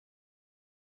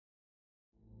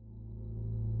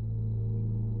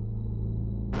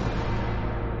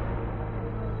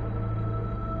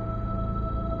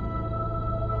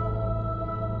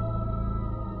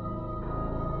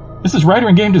This is writer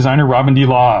and game designer Robin D.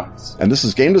 Laws. And this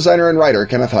is game designer and writer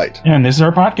Kenneth Hite. And this is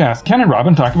our podcast, Ken and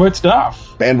Robin Talk About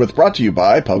Stuff. Bandwidth brought to you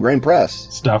by Pelgrane Press.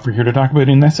 Stuff we're here to talk about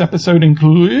in this episode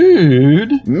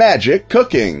include... Magic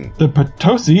cooking. The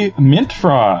Potosi mint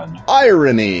fraud.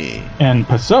 Irony. And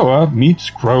Pessoa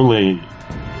meets Crowley.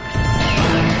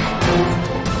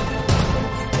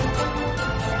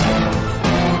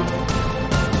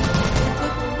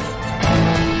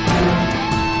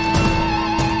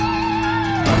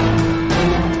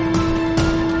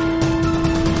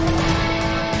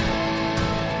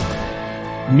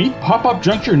 Meet pop-up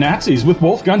juncture Nazis with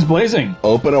both guns blazing.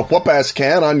 Open a whoop-ass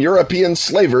can on European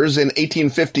slavers in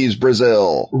 1850s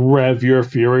Brazil. Rev your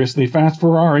furiously fast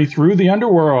Ferrari through the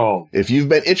underworld. If you've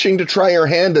been itching to try your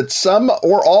hand at some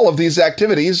or all of these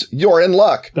activities, you're in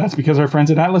luck. That's because our friends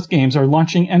at Atlas Games are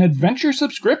launching an adventure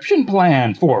subscription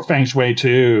plan for Feng Shui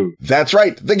 2. That's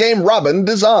right, the game Robin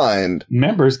designed.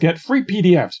 Members get free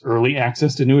PDFs, early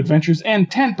access to new adventures, and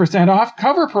 10% off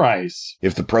cover price.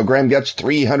 If the program gets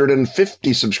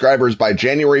 350 subscribers by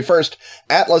January 1st,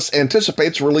 Atlas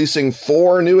anticipates releasing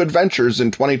 4 new adventures in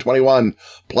 2021,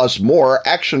 plus more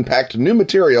action-packed new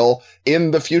material in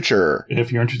the future.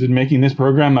 If you're interested in making this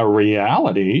program a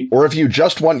reality, or if you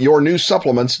just want your new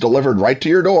supplements delivered right to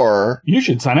your door, you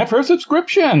should sign up for a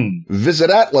subscription.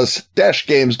 Visit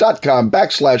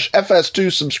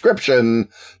atlas-games.com/FS2 subscription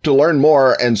to learn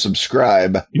more and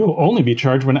subscribe. You'll only be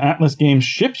charged when Atlas Games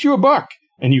ships you a book,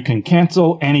 and you can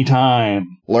cancel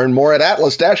anytime. Learn more at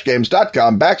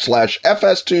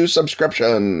atlas-games.com/FS2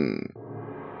 subscription.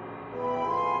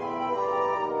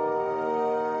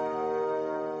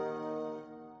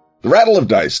 The rattle of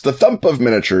dice, the thump of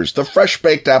miniatures, the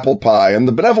fresh-baked apple pie, and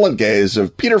the benevolent gaze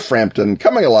of Peter Frampton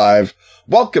coming alive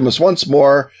welcome us once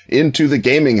more into the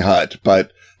gaming hut.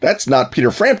 But that's not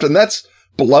Peter Frampton, that's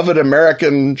beloved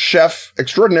American chef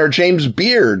extraordinaire James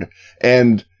Beard.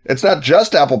 And it's not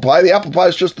just apple pie. The apple pie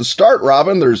is just the start,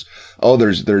 Robin. There's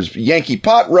Yankee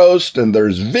pot roast, and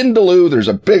there's vindaloo. There's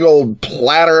a big old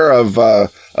platter of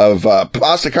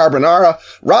pasta carbonara.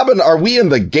 Robin, are we in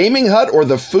the gaming hut or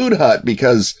the food hut?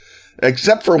 Because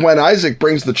except for when Isaac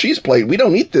brings the cheese plate, we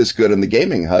don't eat this good in the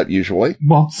gaming hut usually.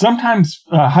 Well, sometimes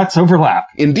huts overlap.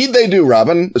 Indeed they do,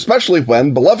 Robin, especially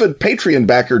when beloved Patreon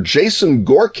backer Jason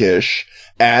Gorkish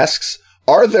asks,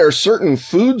 are there certain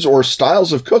foods or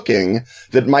styles of cooking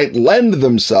that might lend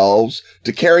themselves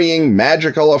to carrying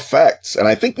magical effects? And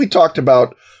I think we talked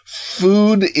about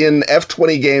food in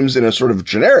F20 games in a sort of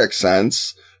generic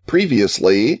sense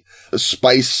previously,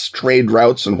 spice trade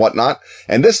routes and whatnot.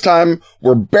 And this time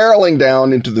we're barreling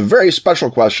down into the very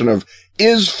special question of,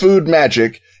 is food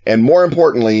magic? And more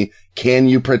importantly, can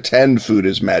you pretend food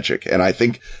is magic? And I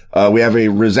think we have a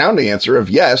resounding answer of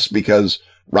yes, because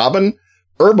Robin,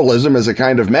 herbalism is a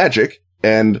kind of magic,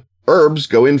 and herbs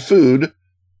go in food.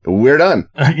 We're done.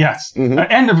 Yes. Mm-hmm.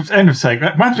 End of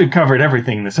segment. Once we've covered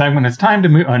everything in the segment, it's time to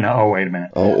move. Oh, no. Oh, wait a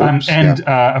minute.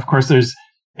 Of course, there's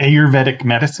Ayurvedic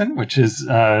medicine, which is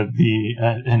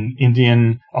an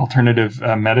Indian alternative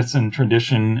medicine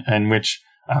tradition in which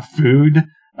food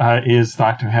is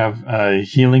thought to have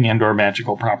healing and or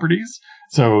magical properties.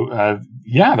 So,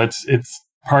 it's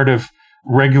part of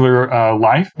regular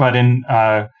life, but in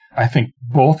I think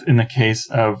both in the case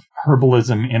of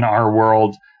herbalism in our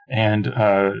world and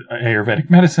Ayurvedic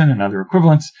medicine and other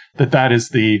equivalents, that is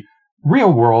the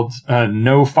real world,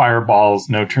 no fireballs,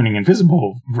 no turning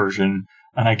invisible version.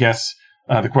 And I guess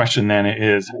the question then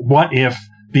is, what if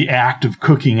the act of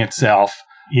cooking itself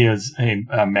is a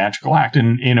magical act?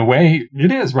 And in a way,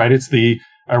 it is, right? It's the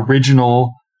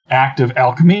original act of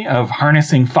alchemy, of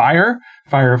harnessing fire.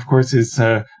 Fire, of course, is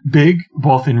big,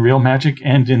 both in real magic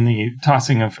and in the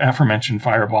tossing of aforementioned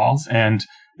fireballs. And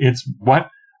it's what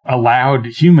allowed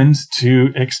humans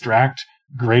to extract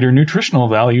greater nutritional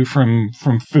value from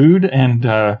food and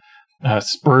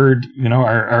spurred,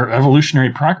 our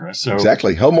evolutionary progress. So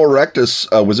exactly. Homo erectus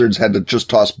wizards had to just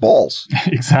toss balls.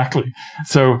 Exactly.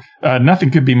 So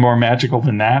nothing could be more magical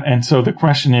than that. And so the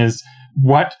question is,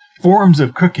 what forms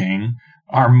of cooking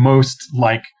are most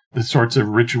like the sorts of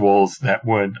rituals that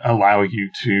would allow you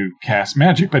to cast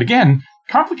magic? But again,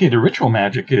 complicated ritual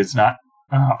magic is not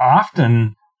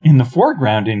often in the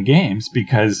foreground in games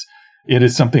because it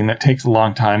is something that takes a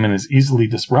long time and is easily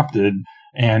disrupted,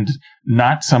 and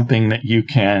not something that you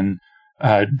can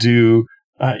do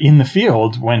in the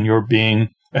field when you're being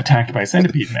attacked by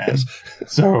centipede men. Yes.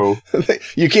 So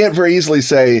you can't very easily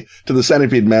say to the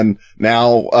centipede men,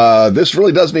 now this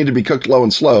really does need to be cooked low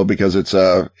and slow because it's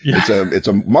a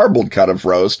marbled cut of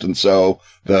roast, and so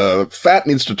the fat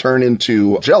needs to turn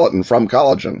into gelatin from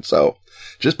collagen. So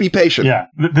just be patient. Yeah,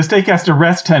 the steak has to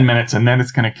rest 10 minutes, and then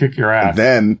it's going to kick your ass. And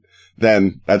then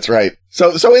then that's right.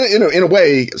 So in a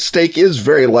way, Steak is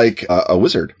very like a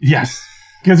wizard. Yes.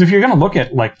 Because if you're going to look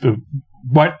at like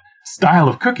what style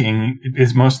of cooking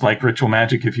is most like ritual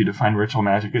magic, if you define ritual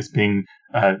magic as being,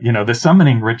 the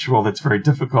summoning ritual that's very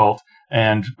difficult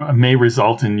and may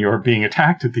result in your being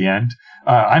attacked at the end,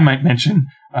 I might mention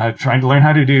trying to learn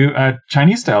how to do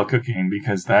Chinese style cooking,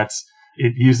 because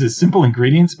it uses simple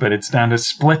ingredients, but it's down to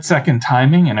split-second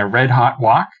timing and a red-hot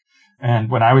wok. And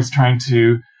when I was trying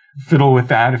to fiddle with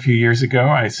that a few years ago,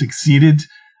 I succeeded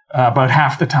about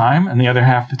half the time, and the other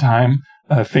half the time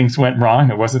things went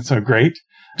wrong. It wasn't so great.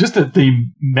 Just that the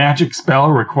magic spell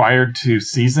required to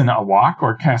season a wok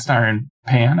or cast iron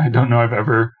pan, I don't know I've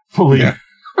ever fully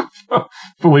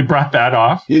brought that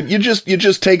off. You just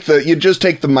take the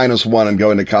 -1 and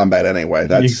go into combat anyway.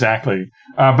 That's exactly.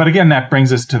 But again, that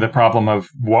brings us to the problem of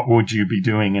what would you be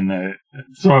doing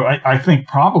so I think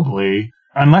probably,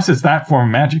 unless it's that form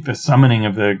of magic, the summoning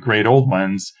of the great old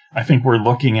ones, I think we're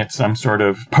looking at some sort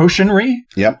of potionry.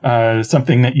 Yep.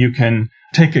 Something that you can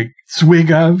take a swig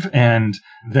of and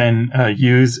then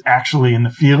use actually in the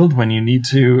field when you need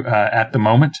to at the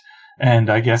moment. And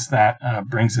I guess that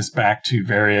brings us back to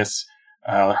various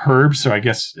herbs. So I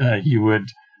guess you would,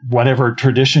 whatever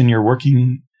tradition you're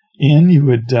working in, you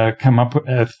would come up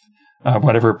with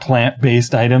whatever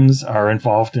plant-based items are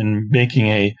involved in making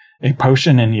a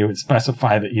potion, and you would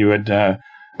specify that you had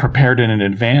prepared it in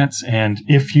advance. And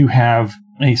if you have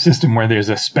a system where there's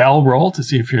a spell roll to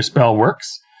see if your spell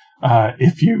works,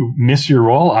 if you miss your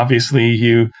roll, obviously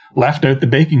you left out the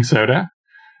baking soda.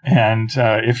 And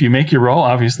if you make your roll,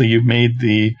 obviously you've made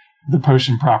the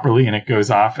potion properly and it goes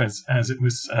off as it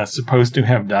was supposed to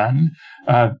have done.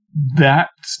 That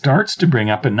starts to bring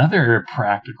up another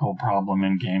practical problem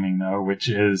in gaming, though, which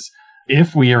is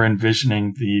if we are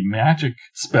envisioning the magic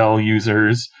spell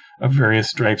users of various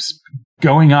stripes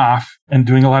going off and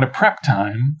doing a lot of prep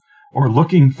time or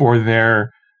looking for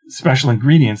their special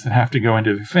ingredients that have to go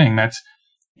into the thing, that's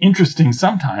interesting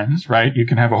sometimes, right? You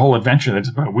can have a whole adventure that's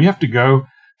about, we have to go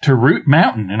to Root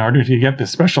Mountain in order to get the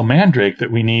special mandrake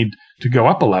that we need to go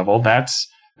up a level. That's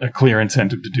a clear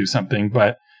incentive to do something.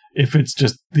 But if it's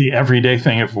just the everyday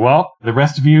thing of, well, the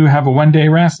rest of you have a 1-day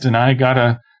rest and I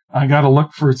gotta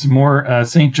look for some more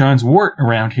St. John's wort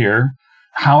around here.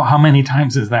 How many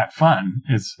times is that fun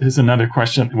is another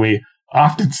question that we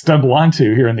often stumble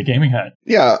onto here in the Gaming Hut.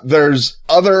 Yeah, there's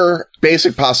other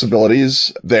basic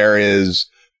possibilities. There is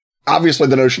obviously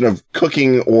the notion of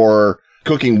cooking or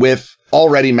cooking with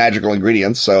already magical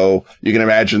ingredients. So you can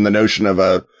imagine the notion of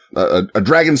a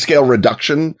dragon scale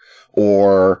reduction,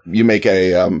 or you make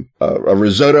a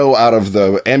risotto out of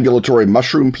the ambulatory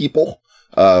mushroom people.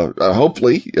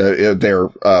 Hopefully, they're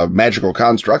magical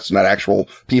constructs, not actual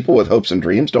people with hopes and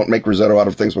dreams. Don't make risotto out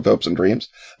of things with hopes and dreams.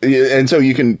 And so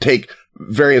you can take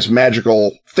various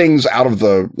magical things out of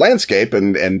the landscape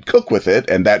and cook with it,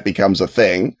 and that becomes a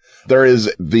thing. There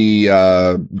is the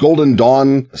Golden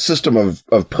Dawn system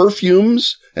of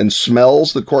perfumes and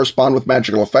smells that correspond with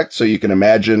magical effects. So you can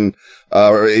imagine,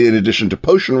 in addition to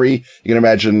potionry, you can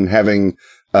imagine having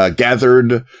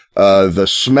gathered the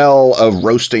smell of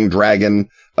roasting dragon,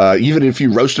 even if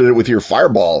you roasted it with your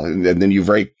fireball, and then you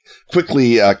very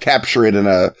quickly capture it in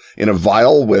a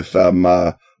vial with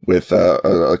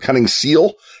a cunning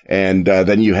seal, and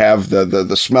then you have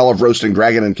the smell of roasting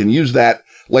dragon and can use that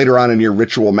later on in your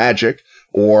ritual magic,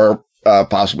 or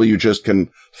possibly you just can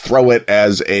throw it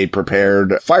as a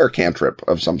prepared fire cantrip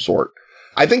of some sort.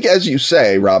 I think, as you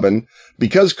say, Robin,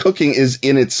 because cooking is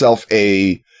in itself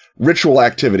a ritual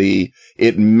activity,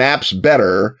 it maps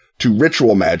better to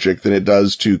ritual magic than it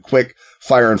does to quick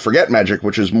fire and forget magic,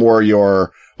 which is more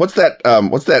your, what's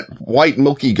that white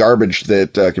milky garbage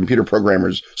that computer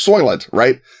programmers, Soylent,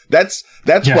 right? That's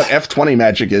yes. What F20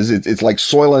 magic is. It's like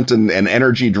Soylent and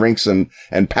energy drinks and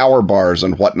power bars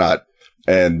and whatnot.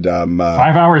 And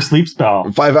 5-hour sleep spell.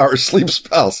 5-hour sleep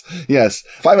spells. Yes.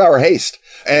 5-hour haste.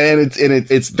 And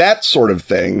it's that sort of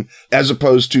thing, as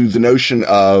opposed to the notion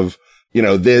of,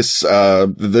 this,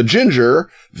 the ginger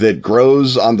that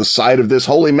grows on the side of this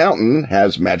holy mountain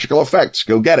has magical effects.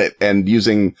 Go get it. And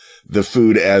using the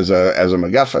food as a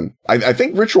MacGuffin. I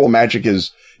think ritual magic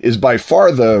is by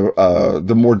far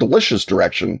the more delicious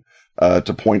direction,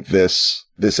 to point this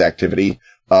activity.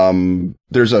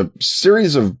 There's a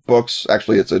series of books,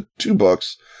 actually it's 2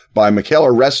 books by Michaela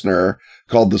Ressner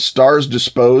called The Stars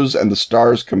Dispose and The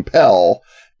Stars Compel.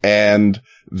 And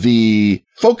the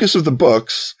focus of the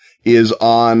books is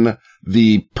on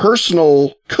the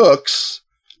personal cooks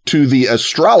to the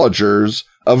astrologers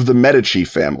of the Medici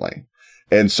family.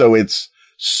 And so it's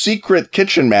secret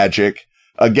kitchen magic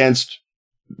against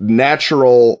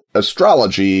natural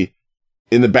astrology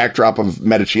in the backdrop of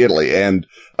Medici, Italy. And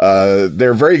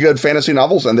they're very good fantasy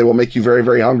novels, and they will make you very,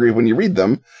 very hungry when you read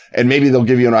them. And maybe they'll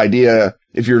give you an idea,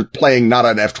 if you're playing not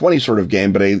an F20 sort of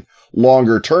game, but a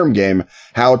longer term game,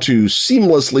 how to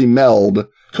seamlessly meld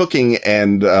cooking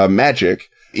and magic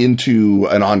into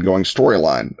an ongoing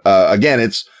storyline. Again,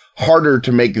 it's harder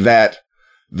to make that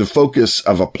the focus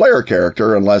of a player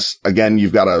character unless, again,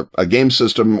 you've got a game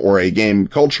system or a game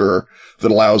culture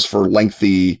that allows for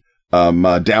lengthy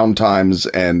downtimes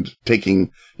and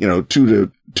taking, 2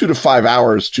 to 5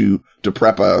 hours to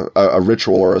prep a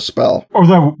ritual or a spell.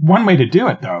 Although one way to do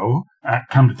it, though,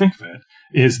 come to think of it,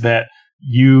 is that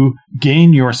you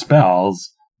gain your spells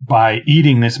by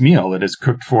eating this meal that is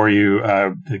cooked for you.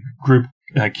 The group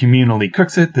communally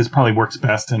cooks it. This probably works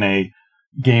best in a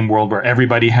game world where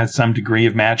everybody has some degree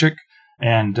of magic.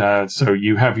 And so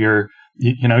you have you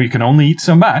can only eat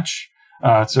so much.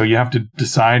 So you have to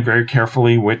decide very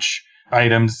carefully which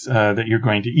items that you're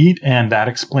going to eat. And that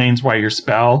explains why your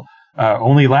spell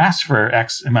only lasts for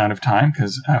X amount of time,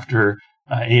 because after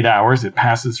 8 hours, it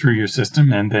passes through your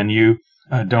system, and then you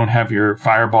don't have your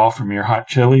fireball from your hot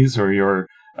chilies or your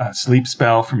sleep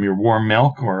spell from your warm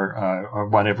milk or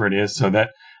whatever it is. So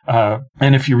that,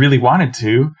 and if you really wanted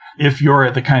to, if you're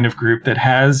the kind of group that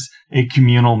has a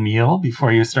communal meal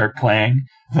before you start playing,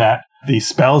 that the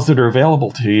spells that are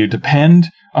available to you depend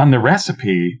on the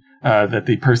recipe that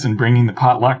the person bringing the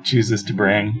potluck chooses to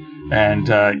bring, and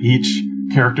each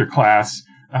character class,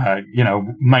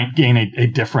 might gain a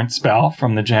different spell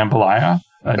from the jambalaya,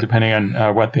 depending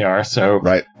on what they are. So,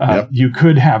 right. Yep. You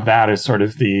could have that as sort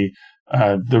of the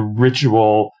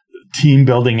ritual team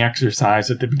building exercise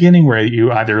at the beginning, where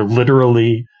you either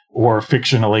literally or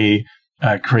fictionally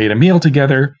create a meal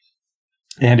together.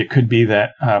 And it could be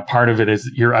that part of it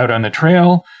is you're out on the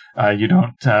trail. You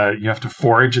have to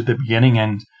forage at the beginning,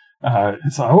 and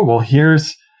it's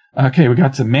we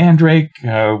got some mandrake.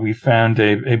 We found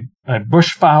a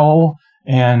bushfowl,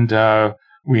 and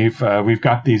we've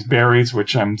got these berries,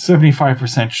 which I'm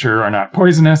 75% sure are not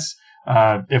poisonous.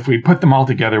 If we put them all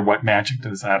together, what magic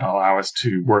does that allow us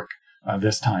to work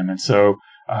this time? And so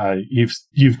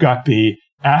you've got the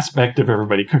aspect of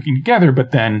everybody cooking together,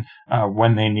 but then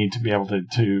when they need to be able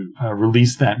to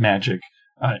release that magic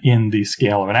in the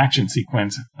scale of an action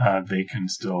sequence, they can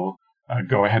still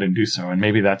go ahead and do so. And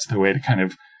maybe that's the way to kind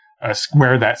of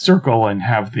square that circle and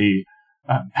have the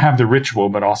ritual,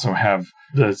 but also have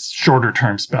the shorter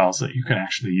term spells that you can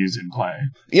actually use in play.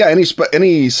 Yeah,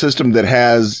 any system that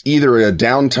has either a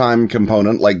downtime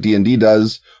component like D&D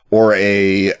does, or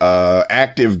a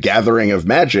active gathering of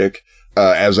magic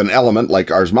as an element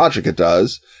like Ars Magica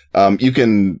does, you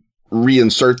can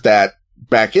reinsert that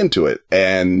back into it.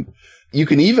 And you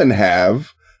can even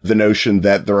have the notion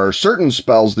that there are certain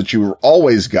spells that you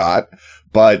always got,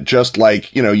 but just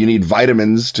like, you need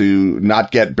vitamins to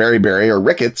not get beriberi or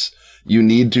rickets, you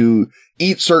need to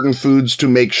eat certain foods to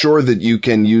make sure that you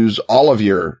can use all of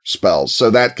your spells. So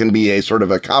that can be a sort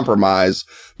of a compromise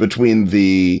between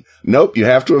nope, you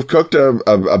have to have cooked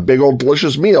a big old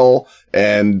delicious meal,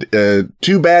 and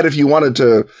too bad if you wanted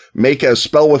to make a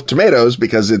spell with tomatoes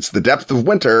because it's the depth of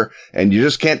winter and you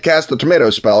just can't cast the tomato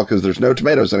spell because there's no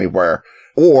tomatoes anywhere.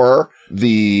 Or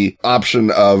the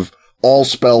option of all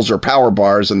spells are power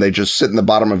bars and they just sit in the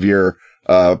bottom of your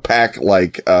pack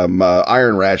like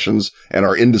iron rations and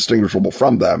are indistinguishable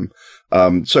from them.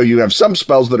 So you have some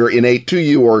spells that are innate to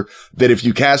you, or that if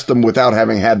you cast them without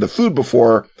having had the food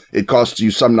before, it costs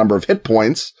you some number of hit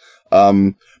points.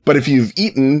 But if you've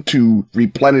eaten to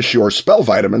replenish your spell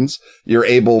vitamins, you're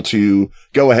able to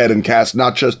go ahead and cast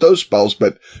not just those spells,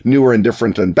 but newer and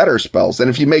different and better spells. And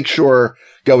if you make sure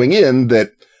going in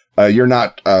that you're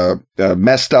not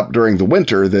messed up during the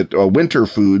winter, that winter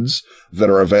foods that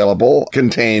are available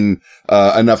contain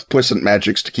enough puissant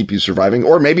magics to keep you surviving.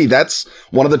 Or maybe that's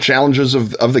one of the challenges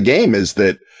of the game, is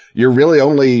that you're really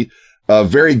only a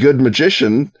very good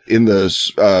magician in the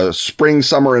spring,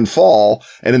 summer, and fall,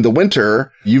 and in the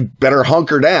winter you better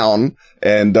hunker down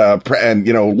and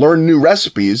learn new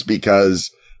recipes,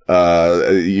 because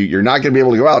you're not going to be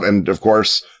able to go out. And of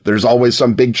course, there's always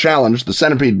some big challenge. The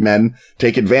centipede men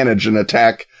take advantage and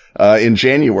attack in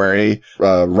January,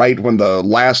 right when the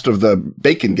last of the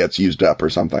bacon gets used up or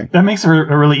something. That makes a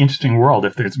really interesting world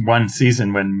if there's one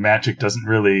season when magic doesn't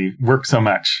really work so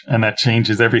much, and that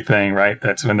changes everything, right?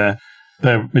 That's when the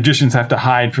magicians have to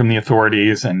hide from the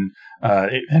authorities, and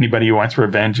anybody who wants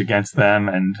revenge against them,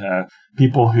 and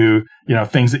people who,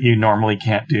 things that you normally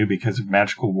can't do because of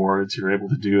magical wards, you're able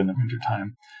to do in the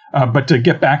wintertime. But to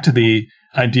get back to the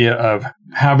idea of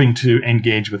having to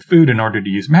engage with food in order to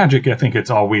use magic, I think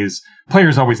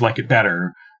players always like it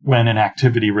better when an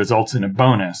activity results in a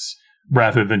bonus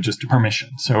rather than just a permission.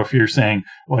 So if you're saying,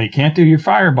 well, you can't do your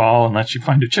fireball unless you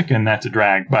find a chicken, that's a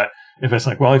drag. But if it's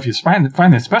like, well, if you find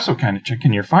that special kind of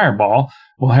chicken, your fireball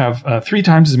will have 3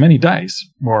 times as many dice,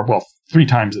 or, well, 3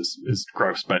 times is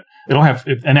gross, but it'll have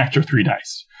an extra 3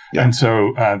 dice. Yeah. And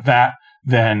so that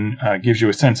then gives you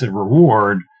a sense of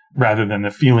reward rather than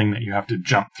the feeling that you have to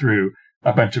jump through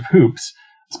a bunch of hoops,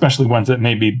 especially ones that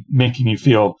may be making you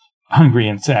feel hungry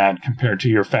and sad compared to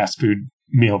your fast food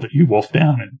meal that you wolf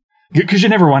down. And because you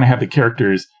never want to have the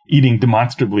characters eating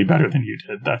demonstrably better than you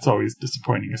did. That's always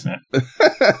disappointing, isn't it?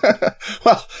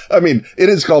 Well, I mean, it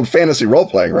is called fantasy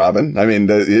role-playing, Robin. I mean,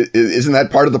 isn't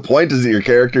that part of the point, is that your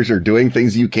characters are doing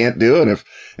things you can't do? And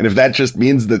if that just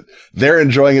means that they're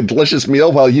enjoying a delicious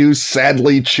meal while you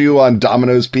sadly chew on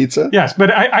Domino's pizza? Yes,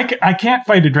 but I can't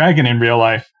fight a dragon in real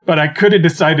life, but I could have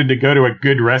decided to go to a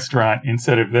good restaurant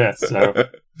instead of this, so...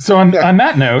 So on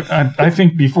that note, I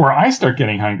think before I start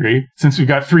getting hungry, since we've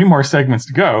got 3 more segments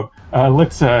to go,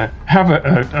 let's have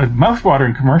a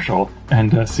mouth-watering commercial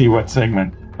and see what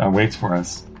segment waits for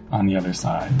us on the other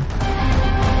side.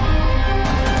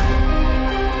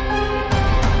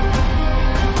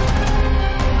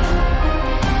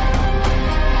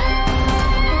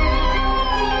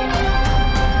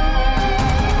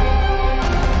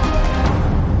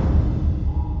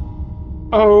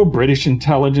 Oh, British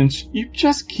intelligence, you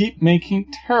just keep making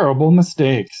terrible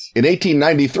mistakes. In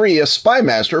 1893, a spy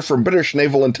master from British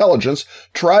Naval Intelligence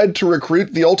tried to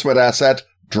recruit the ultimate asset,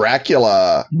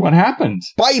 Dracula. What happened?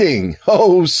 Biting.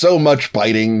 Oh, so much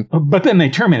biting. But then they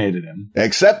terminated him.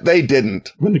 Except they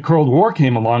didn't. When the Cold War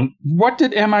came along, what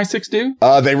did MI6 do?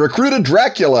 They recruited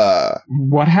Dracula.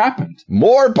 What happened?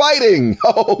 More biting.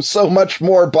 Oh, so much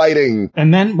more biting.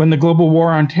 And then when the global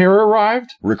war on terror arrived?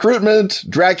 Recruitment,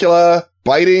 Dracula,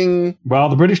 biting. Well,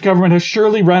 the British government has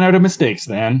surely run out of mistakes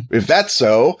then. If that's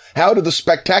so, how did the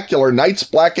spectacular Night's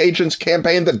Black Agents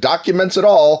campaign that documents it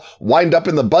all wind up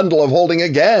in the bundle of holding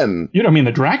again? You don't mean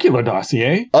the Dracula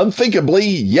dossier? Unthinkably,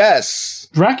 yes.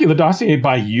 Dracula dossier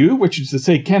by you, which is to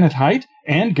say Kenneth Haidt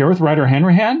and Gareth Ryder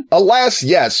Hanrahan? Alas,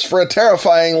 yes. For a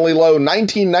terrifyingly low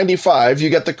 $19.95, you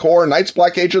get the core Night's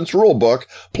Black Agents rulebook,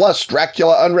 plus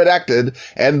Dracula Unredacted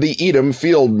and the Edom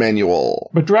Field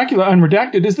Manual. But Dracula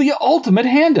Unredacted is the ultimate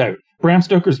handout. Bram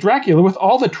Stoker's Dracula with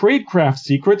all the tradecraft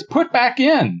secrets put back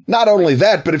in. Not only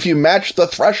that, but if you match the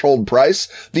threshold price,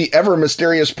 the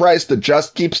ever-mysterious price that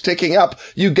just keeps ticking up,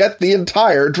 you get the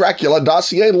entire Dracula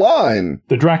dossier line.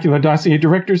 The Dracula Dossier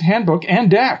Director's Handbook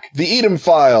and deck. The Edom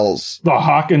Files. The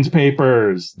Hawkins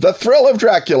Papers. The Thrill of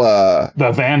Dracula.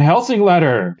 The Van Helsing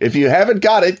Letter. If you haven't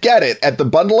got it, get it at the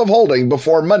Bundle of Holding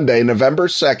before Monday, November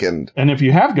 2nd. And if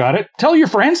you have got it, tell your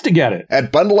friends to get it.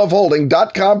 At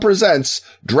bundleofholding.com presents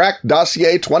Drac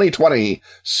Dossier 2020.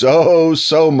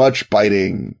 So much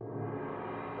biting.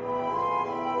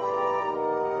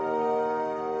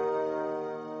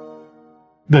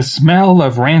 The smell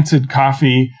of rancid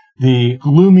coffee, the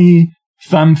gloomy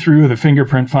thumb through the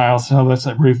fingerprint files tell us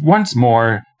that we've once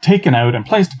more taken out and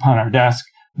placed upon our desk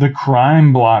the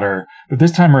crime blotter. But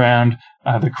this time around,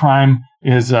 the crime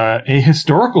is a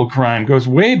historical crime, goes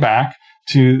way back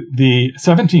to the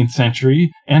 17th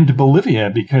century and to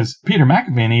Bolivia, because Peter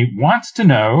McAvaney wants to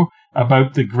know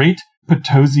about the Great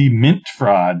Potosi Mint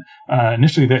Fraud.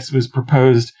 Initially, this was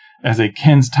proposed as a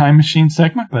Ken's Time Machine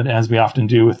segment, but as we often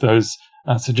do with those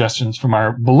suggestions from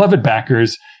our beloved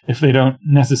backers, if they don't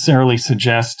necessarily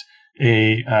suggest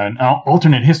an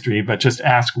alternate history, but just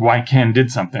ask why Ken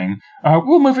did something,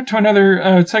 we'll move it to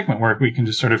another segment where we can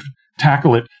just sort of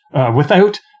tackle it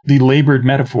without the labored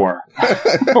metaphor,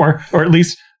 or at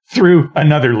least through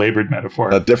another labored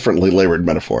metaphor. A differently labored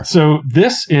metaphor. So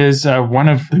this is one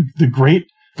of the great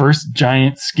first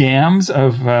giant scams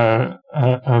of the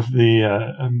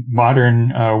modern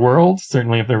world,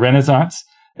 certainly of the Renaissance.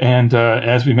 And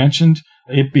as we mentioned,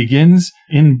 it begins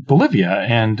in Bolivia.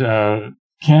 And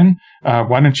Ken,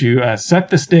 why don't you set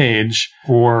the stage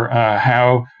for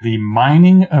how the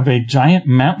mining of a giant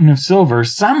mountain of silver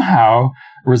somehow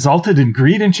resulted in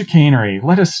greed and chicanery.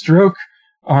 Let us stroke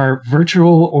our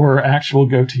virtual or actual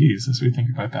goatees as we think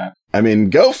about that. I mean,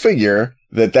 go figure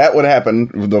that would happen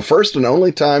the first and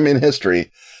only time in history.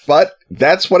 But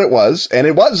that's what it was. And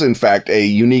it was, in fact, a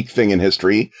unique thing in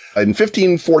history. In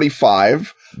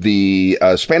 1545, the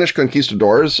Spanish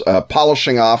conquistadors,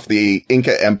 polishing off the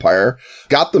Inca Empire,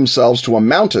 got themselves to a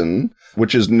mountain,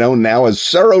 which is known now as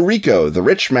Cerro Rico, the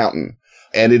Rich Mountain.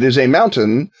 And it is a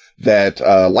mountain that,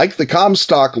 like the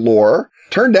Comstock lore,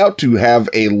 turned out to have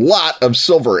a lot of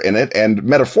silver in it. And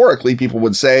metaphorically, people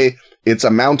would say it's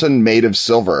a mountain made of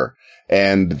silver.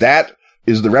 And that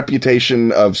is the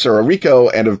reputation of Cerro Rico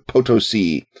and of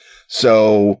Potosi.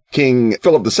 So King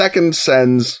Philip II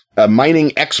sends a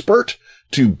mining expert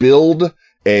to build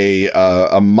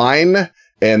a mine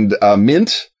and a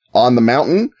mint on the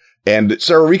mountain. And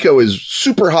Cerro Rico is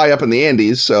super high up in the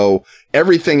Andes, so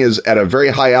everything is at a very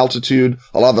high altitude.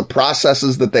 A lot of the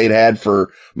processes that they'd had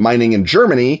for mining in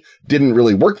Germany didn't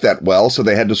really work that well, so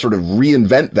they had to sort of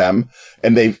reinvent them.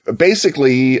 And they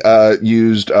basically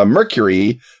used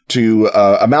mercury to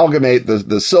amalgamate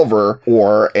the silver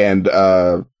ore and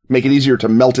make it easier to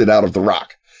melt it out of the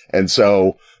rock. And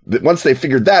so once they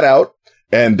figured that out,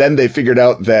 and then they figured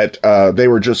out that they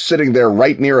were just sitting there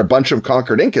right near a bunch of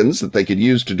conquered Incans that they could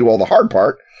use to do all the hard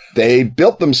part, they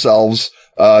built themselves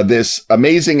this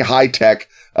amazing high-tech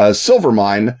silver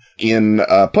mine in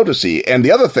Potosi. And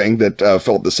the other thing that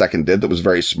Philip II did that was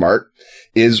very smart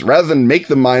is rather than make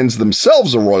the mines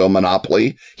themselves a royal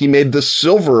monopoly, he made the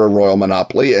silver a royal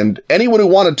monopoly, and anyone who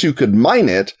wanted to could mine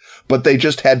it, but they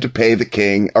just had to pay the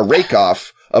king a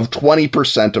rake-off of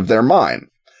 20% of their mine.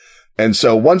 And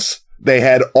so once they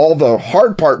had all the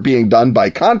hard part being done by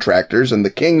contractors, and the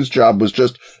king's job was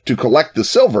just to collect the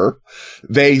silver,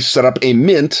 they set up a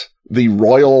mint, the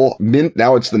Royal Mint.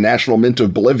 Now it's the National Mint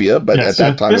of Bolivia, but at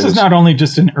that time this is not only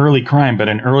just an early crime, but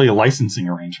an early licensing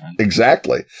arrangement.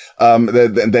 Exactly.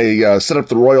 They set up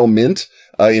the Royal Mint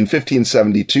in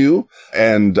 1572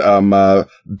 and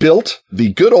built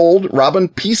the good old Robin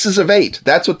pieces of 8.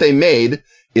 That's what they made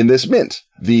in this mint.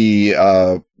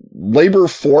 The labor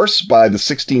force by the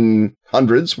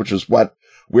 1600s, which is what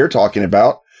we're talking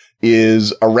about,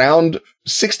 is around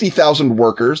 60,000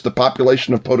 workers. The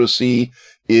population of Potosi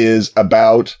is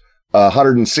about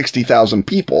 160,000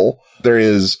 people. There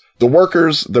is the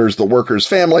workers, there's the workers'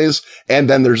 families, and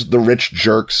then there's the rich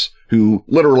jerks who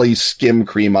literally skim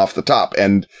cream off the top.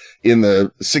 And in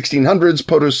the 1600s,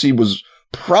 Potosi was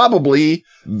probably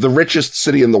the richest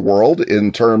city in the world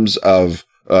in terms of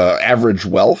average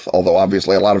wealth, although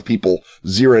obviously a lot of people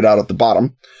zeroed out at the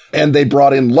bottom. And they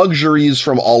brought in luxuries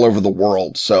from all over the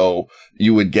world. So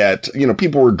you would get,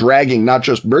 people were dragging not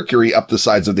just mercury up the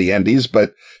sides of the Andes,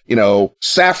 but,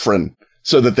 saffron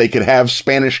so that they could have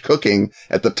Spanish cooking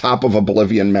at the top of a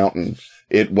Bolivian mountain.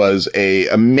 It was a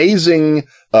amazing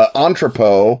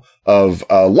entrepot of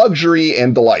luxury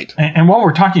and delight. And while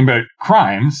we're talking about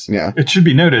crimes, It should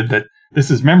be noted that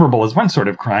this is memorable as one sort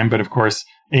of crime, but of course,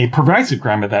 a pervasive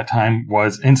crime at that time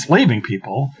was enslaving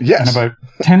people. Yes. And about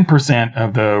 10%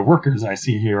 of the workers I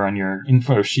see here on your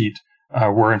info sheet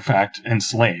were in fact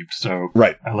enslaved. So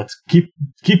right. Let's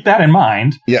keep that in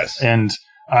mind. Yes. And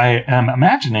I am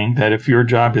imagining that if your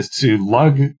job is to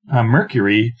lug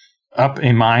mercury up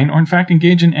a mine, or in fact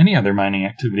engage in any other mining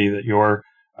activity, that your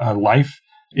life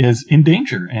is in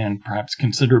danger and perhaps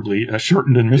considerably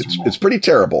shortened and miserable. It's pretty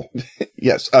terrible.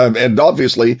 Yes. And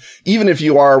obviously, even if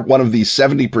you are one of the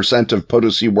 70% of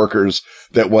Potosi workers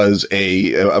that was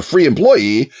a free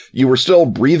employee, you were still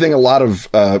breathing a lot of,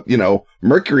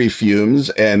 mercury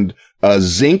fumes and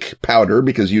zinc powder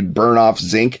because you'd burn off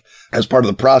zinc as part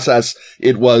of the process.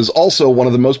 It was also one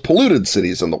of the most polluted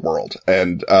cities in the world.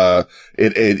 And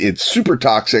it's super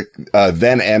toxic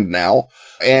then and now.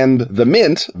 And the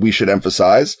mint, we should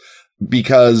emphasize,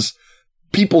 because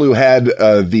people who had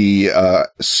the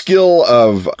skill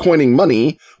of coining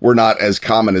money were not as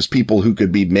common as people who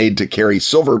could be made to carry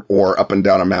silver ore up and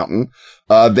down a mountain.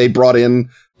 They brought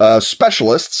in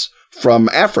specialists from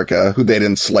Africa who they'd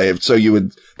enslaved. So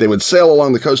they would sail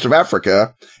along the coast of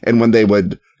Africa, and when they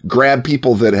would grab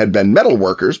people that had been metal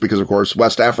workers, because of course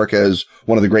West Africa is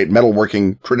one of the great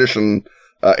metalworking tradition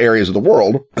areas of the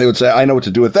world, they would say, I know what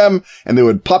to do with them, and they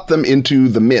would pop them into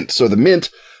the mint. So the mint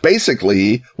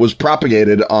basically was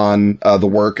propagated on the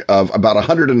work of about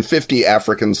 150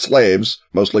 African slaves,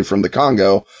 mostly from the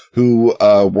Congo, who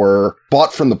were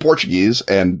bought from the Portuguese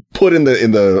and put in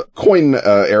the coin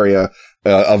area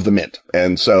of the mint.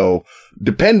 And so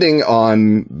depending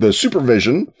on the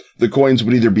supervision, the coins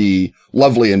would either be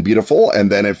lovely and beautiful,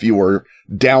 and then if you were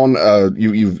down,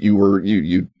 you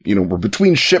were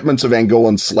between shipments of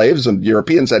Angolan slaves and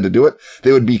Europeans had to do it,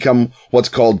 they would become what's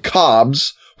called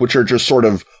cobs, which are just sort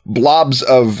of blobs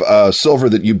of silver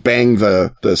that you bang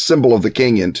the symbol of the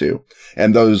king into.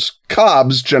 And those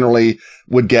cobs generally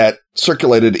would get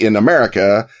circulated in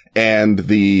America, and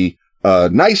the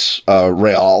nice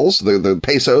reals, the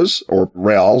pesos, or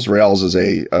reals is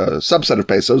a subset of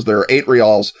pesos. There are 8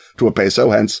 reals to a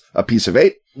peso, hence a piece of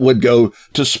 8, would go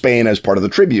to Spain as part of the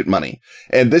tribute money.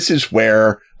 And this is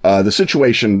where the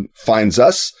situation finds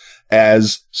us,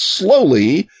 as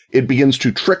slowly it begins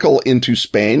to trickle into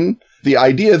Spain. The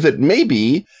idea that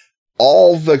maybe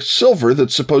all the silver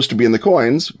that's supposed to be in the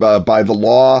coins, by the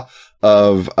law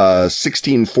of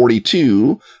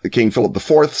 1642, the King Philip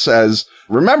IV says,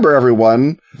 remember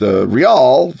everyone, the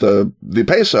real, the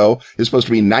peso is supposed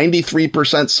to be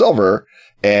 93% silver,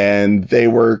 and they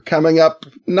were coming up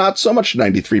not so much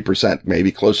 93%,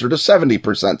 maybe closer to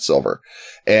 70% silver.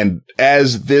 And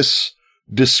as this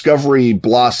discovery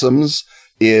blossoms,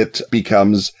 it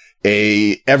becomes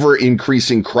a ever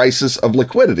increasing crisis of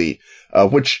liquidity,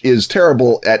 which is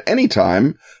terrible at any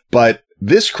time. But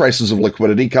this crisis of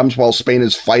liquidity comes while Spain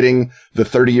is fighting the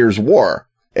 30 Years' War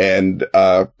and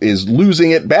is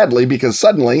losing it badly because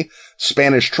suddenly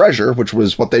Spanish treasure, which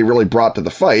was what they really brought to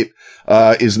the fight,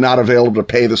 is not available to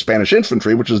pay the Spanish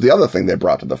infantry, which is the other thing they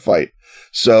brought to the fight.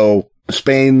 So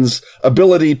Spain's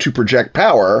ability to project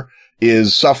power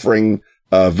is suffering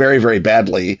very, very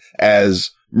badly as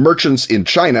merchants in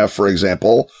China, for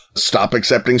example, stop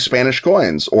accepting Spanish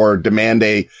coins or demand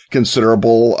a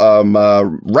considerable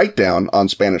write-down on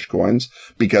Spanish coins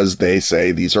because they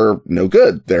say these are no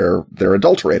good. They're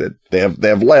adulterated. They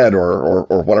have lead or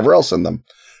whatever else in them,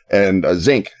 and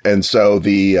zinc. And so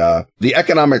the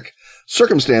economic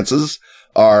circumstances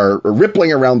are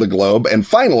rippling around the globe. And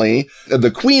finally,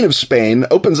 the Queen of Spain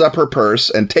opens up her purse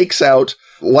and takes out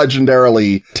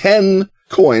legendarily 10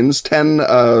 coins, 10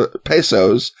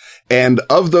 pesos, and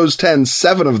of those 10,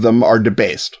 7 of them are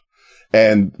debased.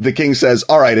 And the king says,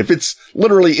 all right, if it's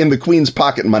literally in the queen's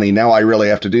pocket money, now I really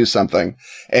have to do something.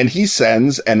 And he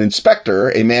sends an inspector,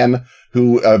 a man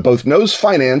who both knows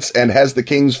finance and has the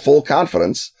king's full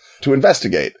confidence, to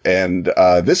investigate. And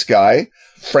this guy,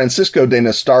 Francisco de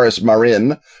Nestares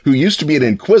Marin, who used to be an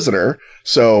inquisitor,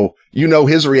 so you know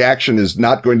his reaction is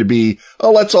not going to be,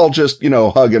 oh, let's all just,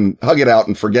 hug it out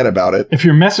and forget about it. If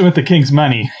you're messing with the king's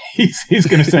money, he's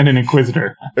going to send an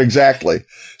inquisitor. Exactly.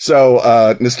 So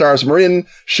Nestares Marin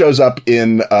shows up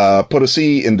in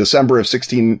Potosi in December of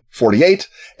 1648,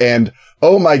 and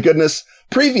oh my goodness,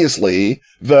 previously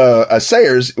the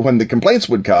assayers, when the complaints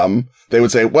would come, they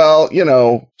would say, well,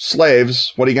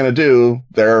 slaves, what are you going to do?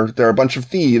 They're a bunch of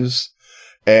thieves.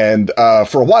 And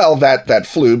for a while that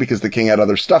flew because the king had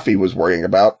other stuff he was worrying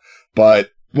about. But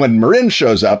when Marin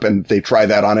shows up and they try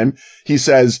that on him, he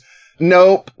says,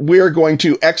 nope, we're going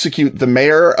to execute the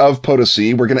mayor of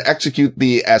Potosi. We're going to execute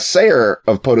the assayer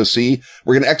of Potosi.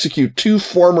 We're going to execute 2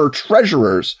 former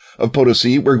treasurers of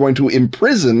Potosi. We're going to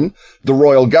imprison the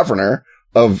royal governor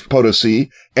of Potosi,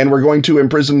 and we're going to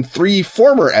imprison 3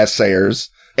 former assayers.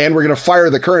 And we're going to fire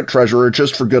the current treasurer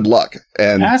just for good luck.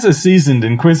 And as a seasoned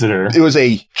inquisitor, it was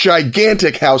a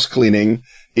gigantic house cleaning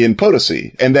in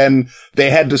Potosi. And then they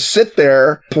had to sit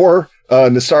there, poor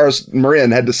Nestares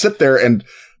Marin had to sit there and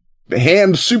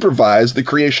hand supervise the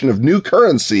creation of new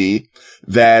currency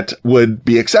that would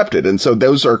be accepted. And so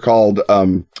those are called,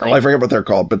 I forget what they're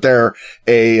called, but they're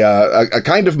a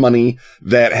kind of money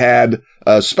that had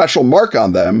a special mark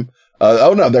on them.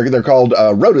 They're called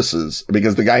Rhoduses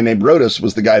because the guy named Rhodus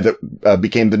was the guy that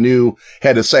became the new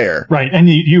head assayer. Right, and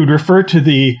you would refer to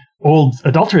the old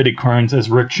adulterated coins as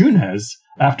rotunas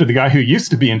after the guy who used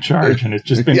to be in charge and has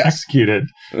just been executed.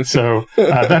 So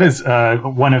that is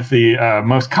one of the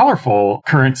most colorful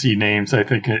currency names, I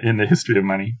think, in the history of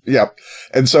money. Yeah,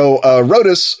 and so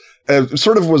Rhodus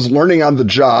sort of was learning on the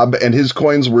job, and his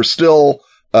coins were still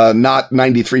not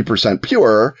 93%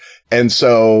 pure, and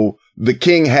so the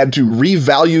king had to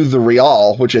revalue the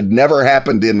real, which had never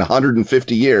happened in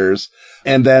 150 years.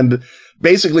 And then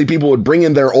basically people would bring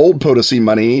in their old Potosi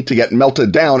money to get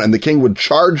melted down, and the king would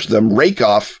charge them rake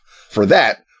off for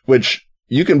that, which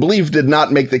you can believe did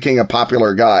not make the king a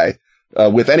popular guy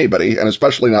with anybody, and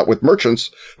especially not with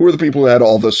merchants, who were the people who had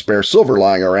all the spare silver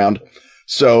lying around.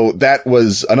 So that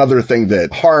was another thing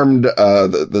that harmed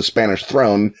the Spanish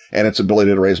throne and its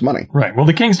ability to raise money. Right. Well,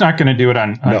 the king's not going to do it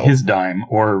on his dime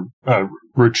or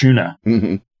rotuna.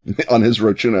 Mm-hmm. On his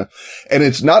rotuna. And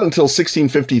it's not until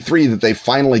 1653 that they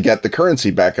finally get the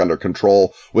currency back under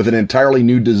control with an entirely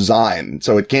new design.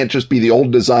 So it can't just be the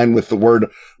old design with the word,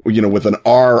 with an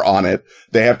R on it.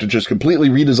 They have to just completely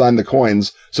redesign the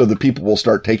coins so that people will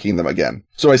start taking them again.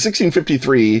 So by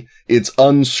 1653, it's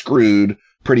unscrewed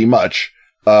pretty much.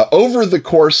 Over the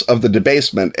course of the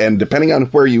debasement, and depending on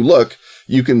where you look,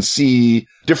 you can see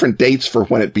different dates for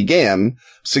when it began.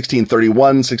 1631,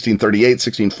 1638,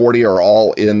 1640 are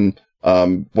all in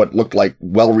what looked like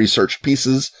well-researched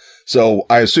pieces. So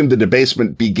I assume the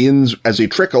debasement begins as a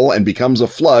trickle and becomes a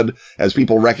flood as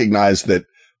people recognize that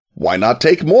why not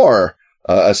take more?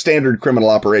 A standard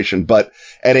criminal operation. But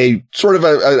at a sort of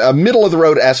a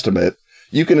middle-of-the-road estimate,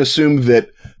 you can assume that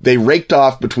they raked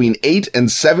off between 8 and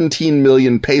 17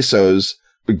 million pesos,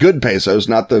 good pesos,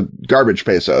 not the garbage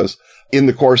pesos, in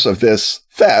the course of this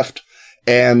theft.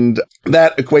 And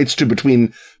that equates to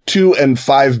between $2 and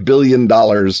 $5 billion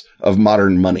of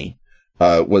modern money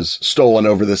was stolen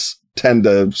over this 10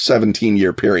 to 17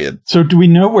 year period. So do we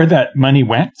know where that money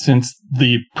went, since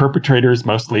the perpetrators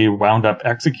mostly wound up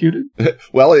executed?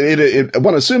 Well,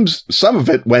 one assumes some of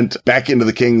it went back into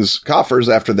the king's coffers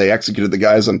after they executed the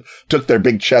guys and took their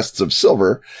big chests of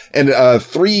silver. And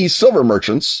 3 silver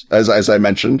merchants, as I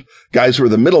mentioned, guys who were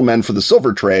the middlemen for the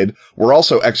silver trade, were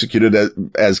also executed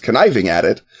as conniving at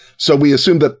it. So we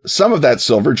assume that some of that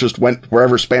silver just went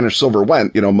wherever Spanish silver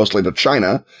went, mostly to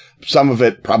China. Some of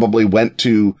it probably went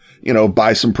to,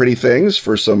 buy some pretty things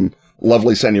for some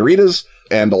lovely senoritas.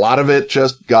 And a lot of it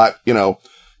just got,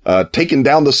 taken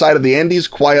down the side of the Andes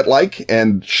quiet-like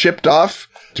and shipped off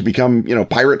to become,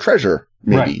 pirate treasure,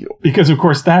 maybe. Right. Because, of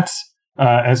course, that's,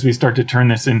 as we start to turn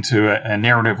this into a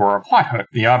narrative or a plot hook,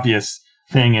 the obvious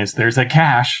thing is there's a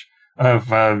cache of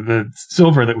the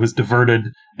silver that was diverted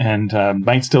and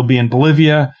might still be in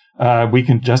Bolivia. We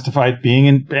can justify it being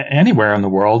in anywhere in the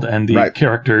world, and the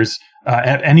characters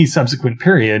at any subsequent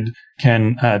period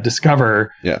can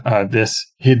discover this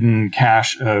hidden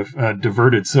cache of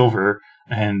diverted silver,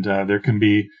 and there can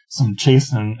be some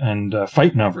chase and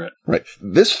fighting over it. Right.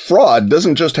 This fraud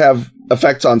doesn't just have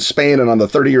effects on Spain and on the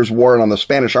 30 Years' War and on the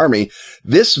Spanish army.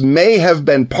 This may have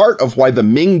been part of why the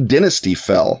Ming dynasty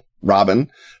fell,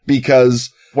 Robin,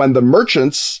 because when the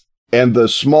merchants and the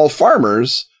small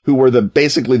farmers, who were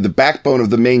basically the backbone of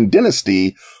the Ming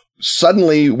dynasty,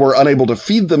 suddenly were unable to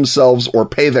feed themselves or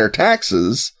pay their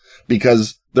taxes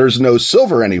because there's no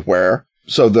silver anywhere.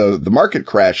 So the market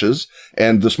crashes,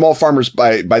 and the small farmers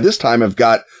by this time have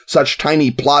got such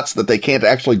tiny plots that they can't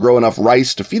actually grow enough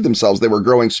rice to feed themselves. They were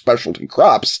growing specialty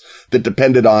crops that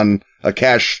depended on a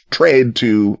cash trade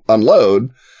to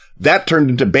unload. That turned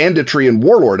into banditry and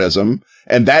warlordism,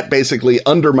 and that basically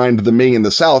undermined the Ming in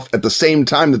the south at the same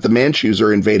time that the Manchus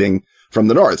are invading from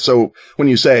the north. So when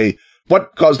you say,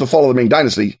 what caused the fall of the Ming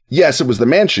dynasty? Yes, it was the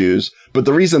Manchus, but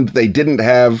the reason that they didn't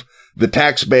have the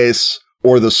tax base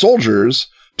or the soldiers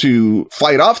to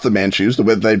fight off the Manchus, the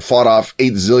way they'd fought off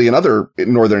 8 zillion other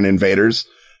northern invaders,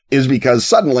 is because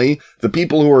suddenly the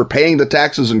people who are paying the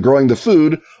taxes and growing the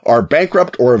food are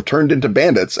bankrupt or have turned into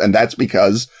bandits. And that's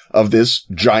because of this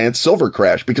giant silver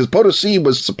crash, because Potosi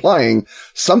was supplying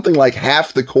something like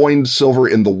half the coined silver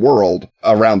in the world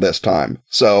around this time.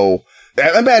 So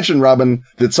imagine, Robin,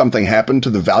 that something happened to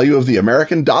the value of the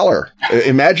American dollar.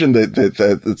 Imagine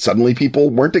that suddenly people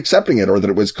weren't accepting it, or that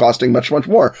it was costing much, much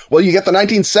more. Well, you get the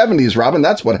 1970s, Robin.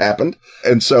 That's what happened.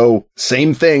 And so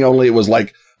same thing, only it was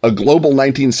like a global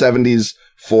 1970s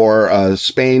for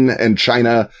Spain and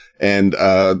China and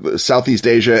Southeast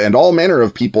Asia and all manner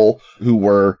of people who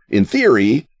were, in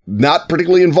theory, not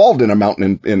particularly involved in a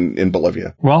mountain in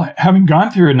Bolivia. Well, having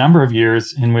gone through a number of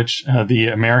years in which the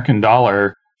American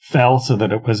dollar fell so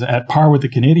that it was at par with the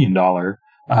Canadian dollar,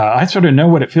 I sort of know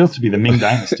what it feels to be the Ming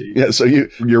Dynasty. Yeah, so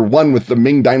you're one with the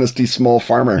Ming Dynasty small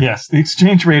farmer. Yes, the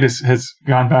exchange rate has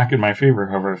gone back in my favor,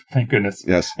 however, thank goodness.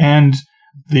 Yes. And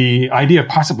the idea of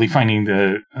possibly finding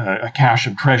a cache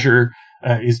of treasure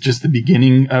is just the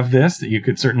beginning of this, that you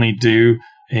could certainly do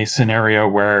a scenario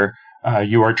where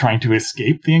you are trying to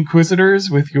escape the Inquisitors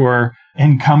with your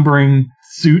encumbering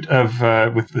suit of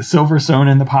with the silver sewn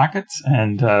in the pockets,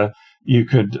 and you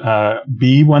could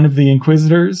be one of the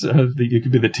Inquisitors. You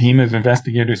could be the team of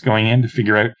investigators going in to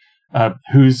figure out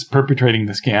who's perpetrating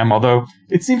the scam. Although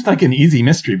it seems like an easy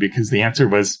mystery because the answer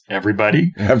was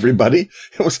everybody. Everybody.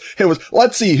 It was,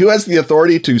 let's see, who has the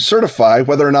authority to certify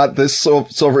whether or not this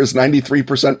silver is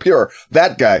 93% pure?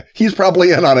 That guy. He's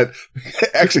probably in on it.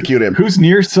 Execute him. Who's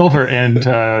near silver and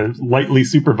lightly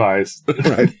supervised?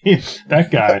 Right. That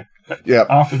guy. Yeah.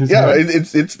 Off of his head.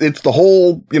 It's the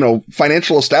whole,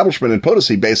 financial establishment in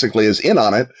Potosi basically is in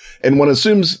on it. And one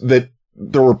assumes that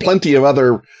there were plenty of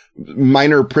other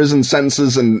minor prison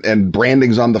sentences and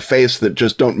brandings on the face that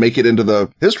just don't make it into the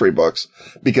history books,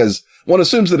 because one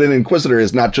assumes that an Inquisitor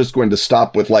is not just going to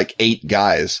stop with like 8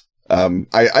 guys.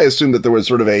 I assume that there was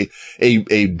sort of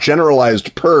a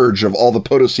generalized purge of all the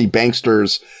Potosi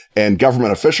banksters and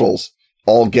government officials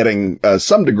all getting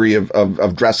some degree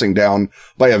of dressing down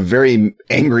by a very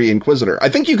angry Inquisitor. I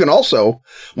think you can also,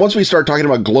 once we start talking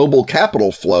about global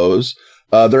capital flows,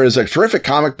 there is a terrific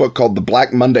comic book called The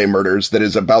Black Monday Murders that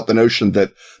is about the notion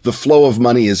that the flow of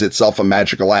money is itself a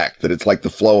magical act, that it's like the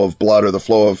flow of blood or the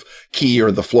flow of ki or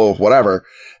the flow of whatever.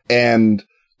 And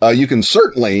you can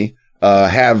certainly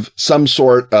have some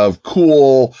sort of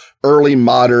cool early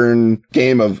modern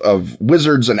game of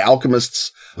wizards and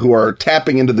alchemists who are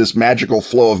tapping into this magical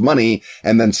flow of money.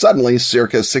 And then suddenly,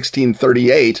 circa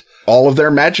 1638, all of their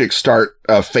magic start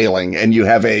failing, and you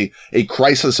have a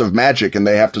crisis of magic, and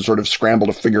they have to sort of scramble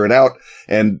to figure it out.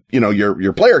 And,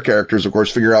 your player characters, of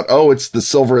course, figure out, oh, it's the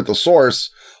silver at the source.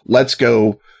 Let's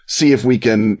go see if we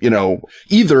can,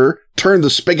 either turn the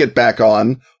spigot back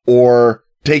on or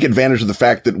take advantage of the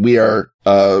fact that we are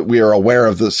aware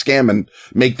of the scam and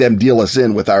make them deal us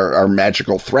in with our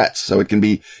magical threats. So it can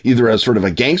be either a sort of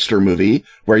a gangster movie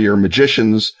where you're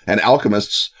magicians and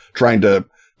alchemists trying to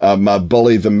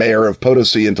bully the mayor of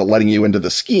Potosi into letting you into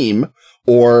the scheme,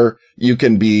 or you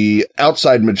can be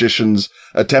outside magicians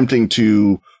attempting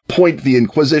to point the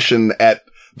Inquisition at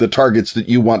the targets that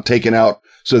you want taken out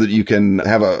so that you can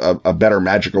have a better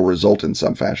magical result in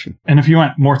some fashion. And if you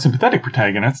want more sympathetic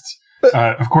protagonists,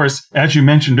 of course, as you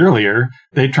mentioned earlier,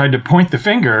 they tried to point the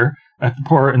finger at the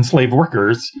poor enslaved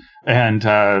workers. And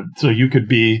so you could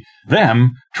be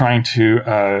them trying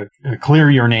to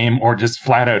clear your name or just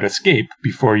flat out escape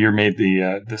before you're made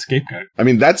the scapegoat. I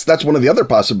mean, that's one of the other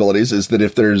possibilities, is that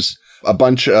if there's a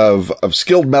bunch of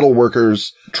skilled metal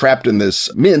workers trapped in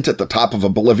this mint at the top of a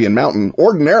Bolivian mountain,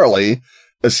 ordinarily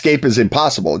escape is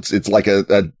impossible. It's like it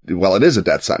is a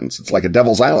death sentence. It's like a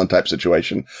Devil's Island type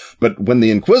situation. But when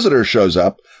the Inquisitor shows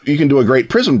up, you can do a great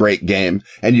prison break game,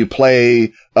 and you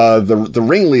play the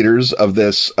ringleaders of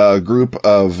this group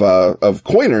of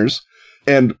coiners.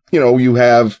 And, you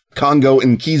have Congo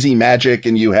Nkizi magic,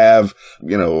 and you have,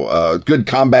 good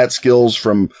combat skills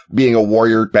from being a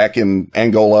warrior back in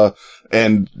Angola.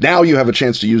 And now you have a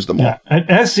chance to use them all.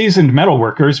 As seasoned metal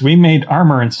workers, we made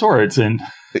armor and swords and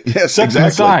yes, set them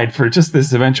aside for just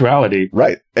this eventuality.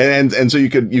 Right. And so you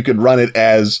could run it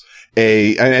as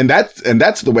and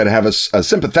that's the way to have a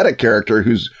sympathetic character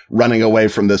who's running away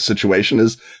from this situation,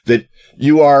 is that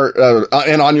you are,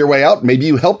 and on your way out, maybe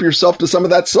you help yourself to some of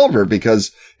that silver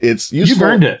because it's useful. You've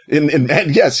earned it.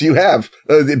 And yes, you have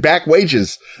back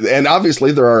wages. And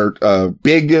obviously there are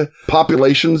big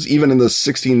populations, even in the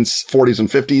 1640s and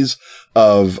 50s,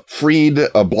 of freed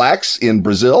blacks in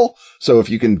Brazil. So if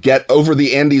you can get over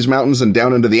the Andes Mountains and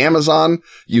down into the Amazon,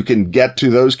 you can get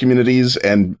to those communities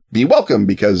and be welcome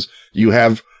because you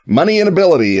have money and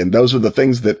ability. And those are the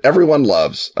things that everyone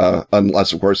loves.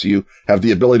 Unless, of course, you have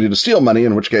the ability to steal money,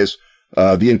 in which case,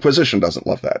 the Inquisition doesn't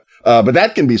love that. But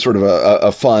that can be sort of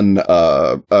a fun,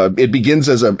 it begins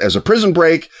as a prison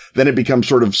break. Then it becomes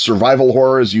sort of survival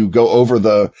horror as you go over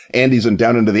the Andes and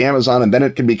down into the Amazon. And then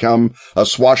it can become a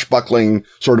swashbuckling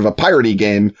sort of a piratey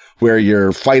game where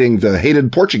you're fighting the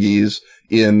hated Portuguese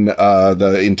in,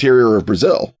 the interior of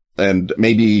Brazil. And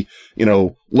maybe,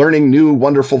 learning new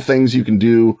wonderful things you can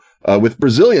do with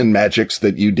Brazilian magics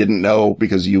that you didn't know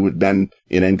because you had been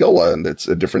in Angola, and it's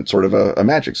a different sort of a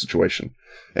magic situation.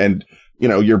 And,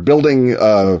 you're building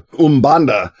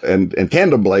Umbanda and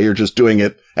Candomblé, you're just doing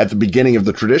it at the beginning of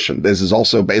the tradition. This is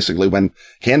also basically when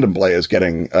Candomblé is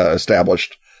getting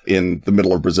established in the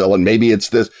middle of Brazil. And maybe it's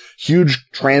this huge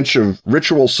tranche of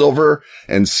ritual silver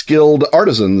and skilled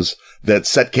artisans that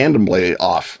set Candomblé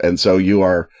off. And so you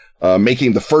are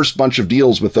making the first bunch of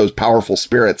deals with those powerful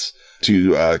spirits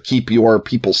to keep your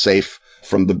people safe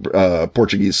from the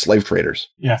Portuguese slave traders.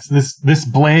 Yes, this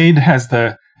blade has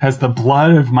the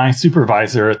blood of my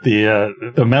supervisor at the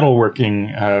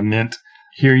metalworking mint.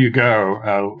 Here you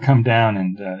go. Come down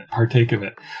and partake of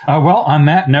it. Well, on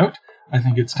that note, I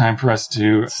think it's time for us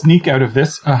to sneak out of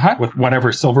this hut with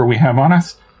whatever silver we have on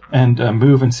us and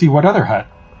move and see what other hut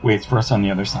waits for us on the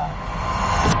other side.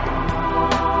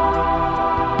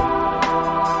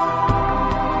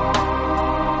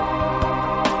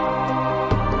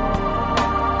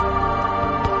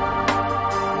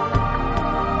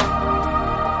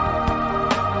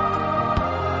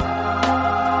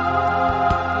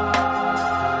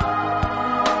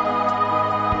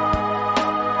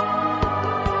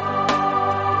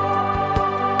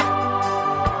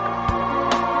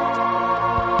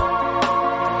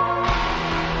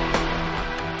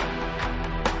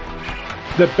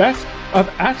 The best of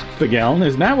Ask the Geln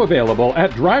is now available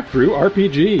at Drive-Thru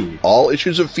RPG. All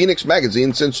issues of Phoenix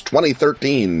Magazine since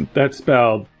 2013. That's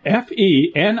spelled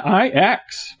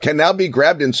F-E-N-I-X. Can now be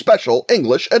grabbed in special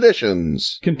English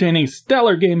editions. Containing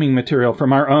stellar gaming material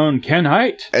from our own Ken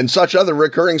Hite. And such other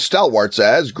recurring stalwarts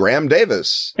as Graham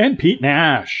Davis. And Pete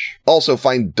Nash. Also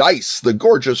find Dice, the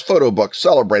gorgeous photo book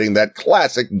celebrating that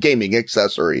classic gaming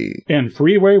accessory. And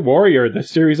Freeway Warrior, the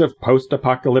series of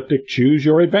post-apocalyptic Choose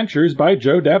Your Adventures by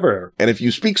Joe Dever. And if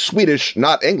you speak Swedish,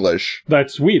 not English.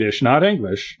 That's Swedish, not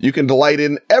English. You can delight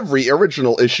in every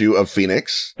original issue of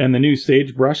Phoenix. And the new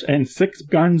Sagebrush Rush and Six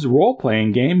Guns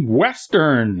role-playing game,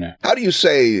 Western. How do you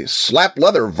say slap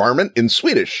leather varmint in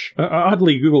Swedish?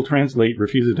 Oddly, Google Translate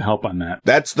refuses to help on that.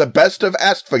 That's the best of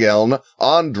Astfageln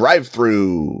on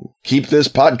Drive-Thru. Keep this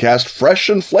podcast fresh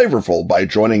and flavorful by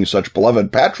joining such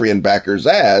beloved Patreon backers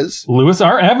as Louis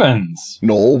R. Evans,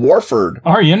 Noel Warford,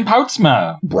 Arjen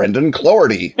Poutsma, Brendan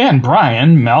Cloherty, and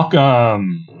Brian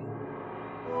Malcolm.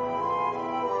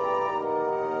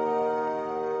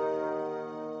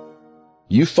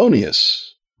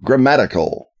 Euphonious,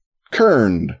 grammatical,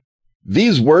 kerned.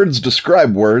 These words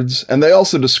describe words, and they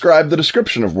also describe the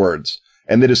description of words,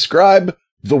 and they describe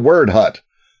the word hut,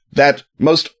 that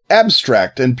most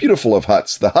abstract and beautiful of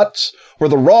huts. The huts, where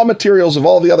the raw materials of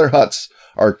all the other huts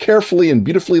are carefully and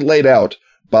beautifully laid out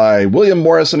by William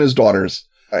Morris and his daughters.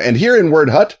 And here in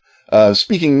Word Hut,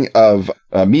 speaking of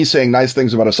me saying nice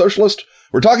things about a socialist,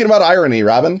 we're talking about irony,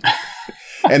 Robin.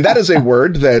 And that is a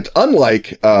word that,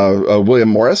 unlike William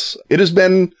Morris, it has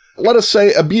been, let us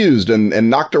say, abused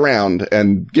and knocked around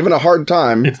and given a hard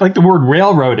time. It's like the word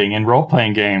railroading in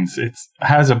role-playing games. It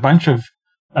has a bunch of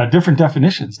different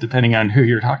definitions depending on who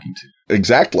you're talking to.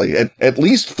 Exactly. At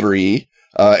least 3,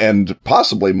 and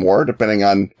possibly more, depending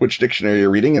on which dictionary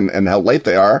you're reading and how late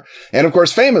they are. And of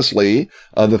course, famously,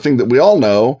 the thing that we all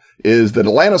know is that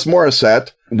Alanis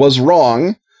Morissette was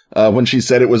wrong when she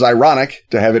said it was ironic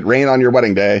to have it rain on your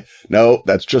wedding day. No,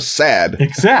 that's just sad.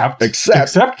 Except,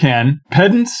 Ken,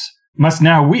 pedants must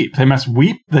now weep. They must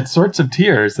weep the sorts of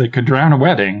tears that could drown a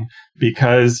wedding,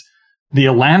 because the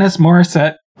Alanis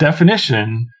Morissette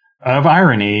definition of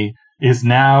irony is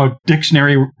now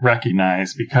dictionary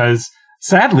recognized, because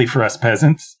sadly for us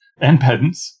peasants and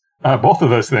pedants, both of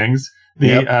those things,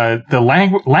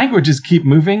 the languages keep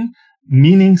moving,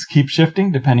 meanings keep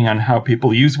shifting depending on how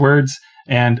people use words.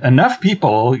 And enough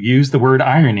people use the word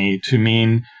irony to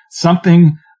mean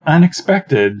something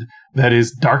unexpected that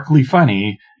is darkly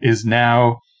funny is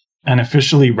now an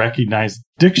officially recognized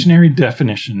dictionary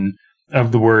definition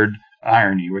of the word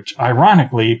irony, which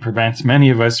ironically prevents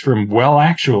many of us from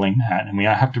actualing that. And we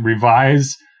have to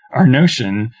revise our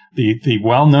notion, the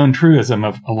well-known truism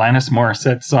of Alanis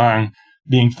Morissette's song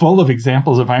being full of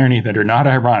examples of irony that are not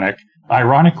ironic.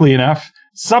 Ironically enough,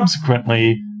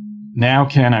 subsequently, now,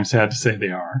 Ken, I'm sad to say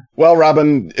they are. Well,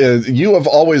 Robin, you have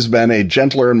always been a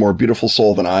gentler and more beautiful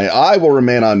soul than I. I will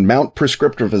remain on Mount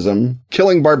Prescriptivism,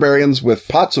 killing barbarians with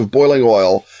pots of boiling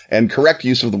oil and correct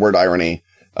use of the word irony,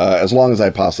 as long as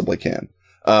I possibly can.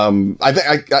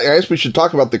 I guess we should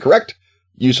talk about the correct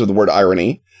use of the word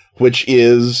irony, which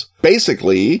is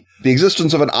basically the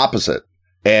existence of an opposite.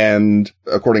 And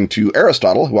according to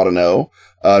Aristotle, who ought to know,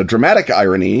 dramatic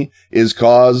irony is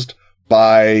caused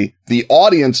by the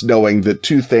audience knowing that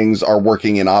two things are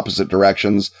working in opposite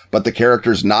directions, but the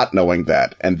characters not knowing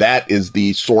that. And that is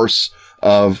the source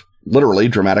of literally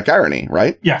dramatic irony,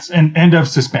 right? Yes, and of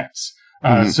suspense.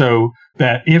 So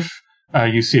that if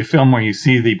you see a film where you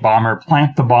see the bomber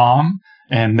plant the bomb,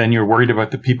 and then you're worried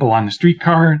about the people on the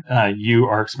streetcar, you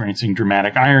are experiencing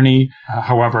dramatic irony.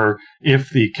 However, if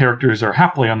the characters are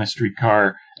happily on the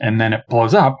streetcar and then it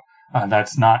blows up,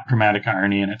 that's not dramatic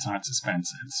irony and it's not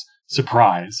suspense. It's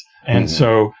surprise. And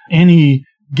so any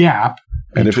gap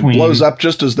and if it blows up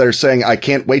just as they're saying, I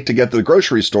can't wait to get to the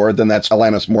grocery store, then that's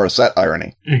Alanis Morissette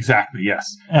irony. Exactly,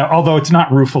 yes. Although it's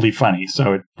not ruefully funny,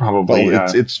 so it probably...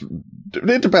 Well,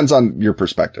 it depends on your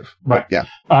perspective. Right. Yeah.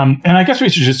 And I guess we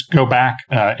should just go back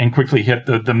and quickly hit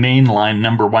the mainline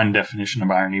number one definition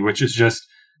of irony, which is just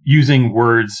using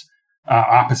words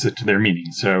opposite to their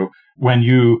meaning. So when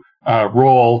you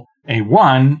roll a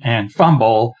 1 and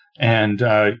fumble, and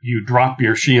you drop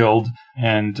your shield,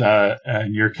 and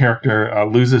your character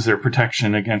loses their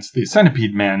protection against the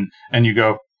centipede men, and you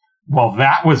go, well,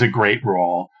 that was a great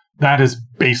roll. That is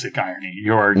basic irony.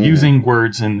 You're using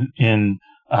words in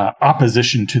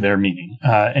opposition to their meaning.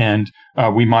 And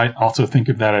we might also think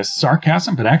of that as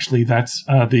sarcasm, but actually that's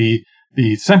the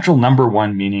central number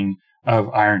one meaning of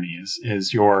irony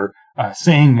is you're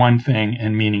saying one thing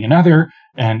and meaning another,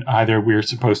 and either we're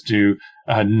supposed to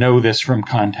know this from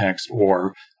context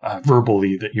or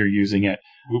verbally that you're using it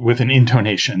with an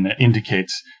intonation that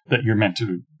indicates that you're meant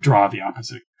to draw the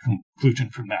opposite conclusion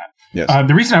from that. Yes.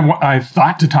 The reason I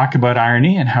thought to talk about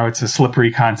irony and how it's a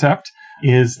slippery concept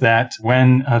is that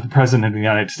when the President of the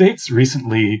United States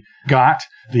recently got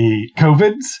the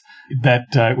COVIDs,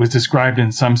 that was described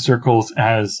in some circles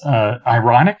as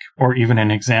ironic, or even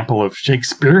an example of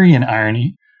Shakespearean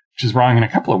irony, which is wrong in a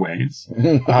couple of ways.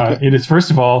 It is, first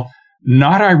of all,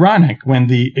 not ironic when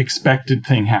the expected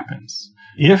thing happens.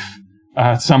 If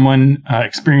someone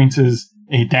experiences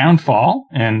a downfall,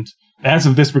 and as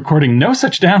of this recording, no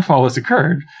such downfall has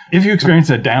occurred. If you experience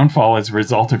a downfall as a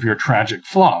result of your tragic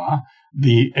flaw,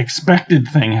 the expected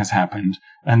thing has happened,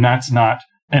 and that's not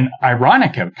an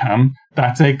ironic outcome.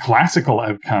 That's a classical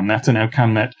outcome. That's an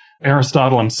outcome that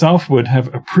Aristotle himself would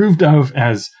have approved of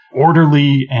as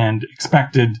orderly and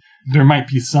expected. There might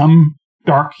be some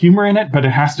dark humor in it, but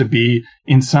it has to be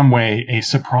in some way a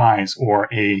surprise or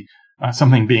a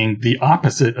something being the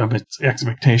opposite of its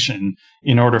expectation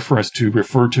in order for us to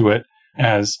refer to it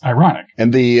as ironic.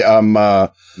 And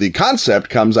the concept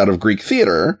comes out of Greek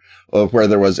theater, where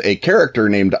there was a character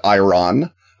named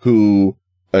Iron, who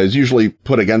is usually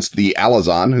put against the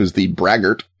Alazan, who's the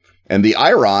braggart. And the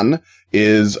Iron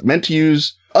is meant to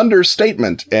use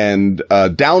understatement and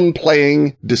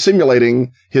downplaying,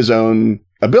 dissimulating his own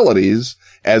abilities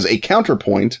as a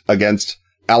counterpoint against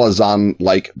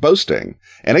Alazan-like boasting.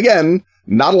 And again,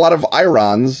 not a lot of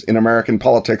Irons in American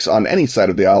politics on any side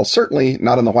of the aisle, certainly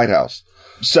not in the White House.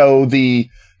 So the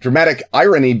dramatic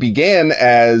irony began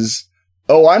as,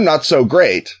 oh, I'm not so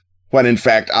great, when in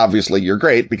fact, obviously you're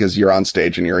great because you're on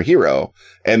stage and you're a hero.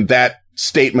 And that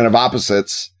statement of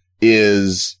opposites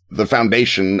is the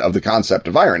foundation of the concept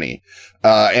of irony,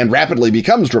 and rapidly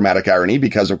becomes dramatic irony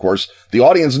because, of course, the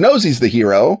audience knows he's the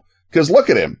hero because look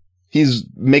at him. He's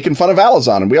making fun of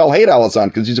Alazan, and we all hate Alazan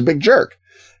because he's a big jerk.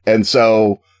 And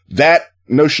so that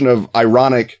notion of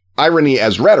irony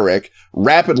as rhetoric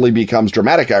rapidly becomes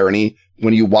dramatic irony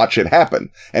when you watch it happen.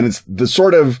 And it's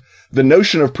the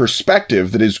notion of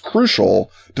perspective that is crucial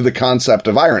to the concept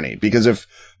of irony, because if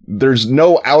there's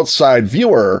no outside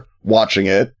viewer watching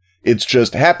it, it's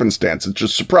just happenstance, it's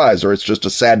just surprise, or it's just a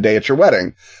sad day at your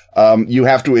wedding. You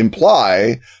have to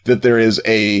imply that there is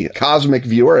a cosmic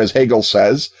viewer, as Hegel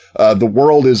says. The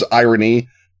world is irony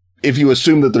if you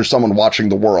assume that there's someone watching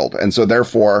the world. And so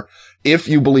therefore, if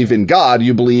you believe in God,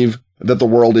 you believe that the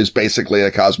world is basically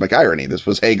a cosmic irony. This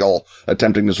was Hegel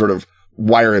attempting to sort of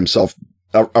wire himself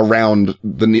around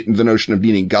the notion of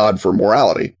needing God for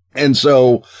morality. And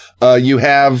so, you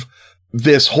have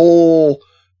this whole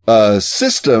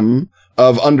system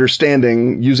of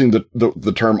understanding using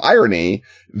the term irony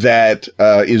that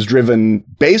is driven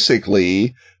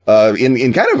basically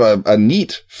in kind of a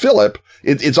neat fillip.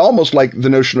 It's almost like the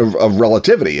notion of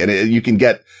relativity, and you can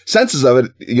get senses of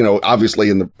it, obviously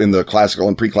in the classical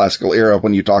and pre-classical era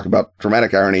when you talk about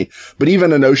dramatic irony, but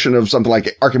even a notion of something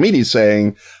like Archimedes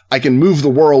saying, I can move the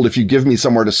world if you give me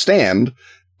somewhere to stand.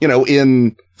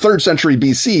 In 3rd century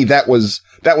BC, that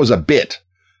was a bit.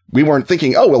 We weren't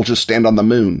thinking, oh, we'll just stand on the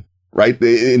moon, right?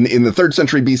 In the 3rd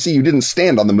century BC, you didn't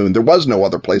stand on the moon. There was no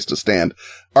other place to stand.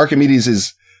 Archimedes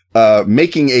is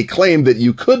making a claim that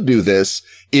you could do this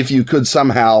if you could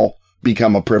somehow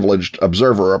become a privileged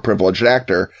observer, a privileged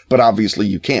actor, but obviously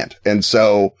you can't. And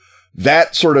so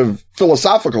that sort of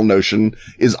philosophical notion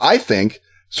is, I think,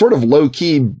 sort of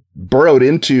low-key burrowed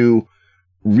into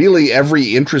really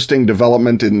every interesting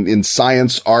development in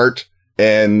science, art,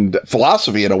 and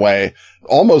philosophy in a way,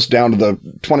 almost down to the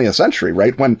 20th century,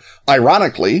 right? When,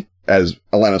 ironically, as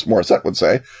Alanis Morissette would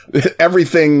say,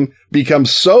 everything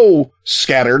becomes so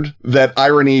scattered that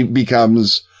irony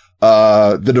becomes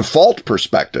the default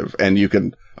perspective. And you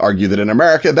can argue that in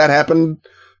America that happened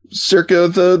circa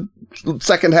the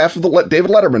second half of the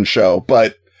David Letterman show.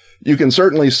 But you can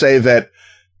certainly say that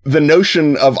the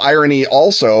notion of irony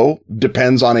also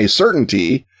depends on a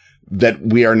certainty that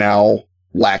we are now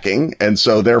lacking. And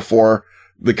so therefore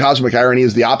the cosmic irony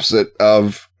is the opposite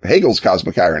of Hegel's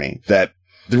cosmic irony, that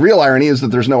the real irony is that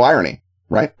there's no irony,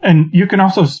 right? And you can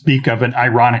also speak of an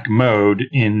ironic mode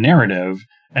in narrative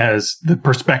as the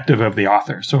perspective of the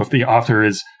author. So if the author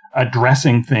is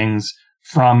addressing things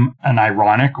from an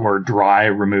ironic or dry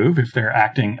remove, if they're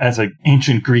acting as an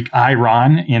ancient Greek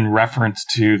iron in reference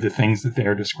to the things that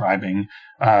they're describing,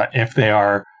 if they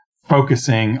are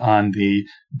focusing on the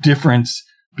difference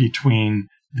between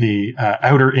the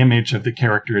outer image of the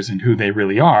characters and who they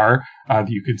really are,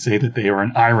 you could say that they are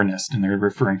an ironist and they're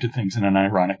referring to things in an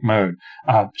ironic mode.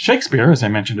 Shakespeare, as I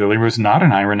mentioned earlier, was not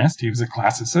an ironist. He was a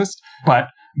classicist. But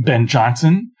Ben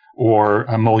Jonson or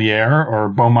Molière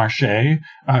or Beaumarchais,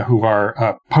 who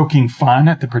are poking fun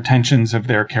at the pretensions of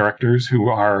their characters,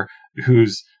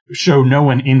 whose show no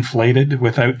one inflated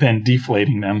without then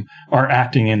deflating them, are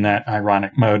acting in that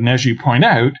ironic mode. And as you point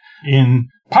out, in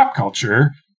pop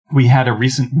culture, we had a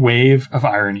recent wave of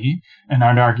irony, and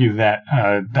I'd argue that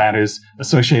that is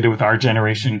associated with our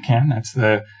generation, Ken. That's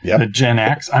the Gen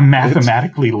X. I'm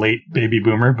mathematically late baby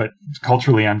boomer, but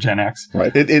culturally I'm Gen X.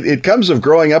 Right. It comes of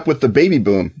growing up with the baby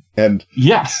boom and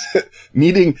yes,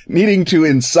 needing to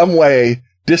in some way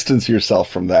distance yourself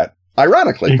from that.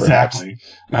 Ironically, exactly.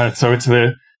 So it's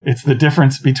the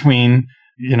difference between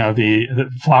the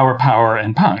flower power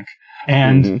and punk.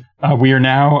 And we are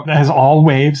now, as all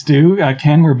waves do,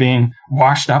 Ken, we're being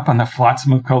washed up on the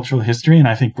flotsam of cultural history. And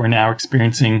I think we're now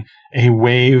experiencing a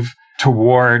wave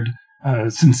toward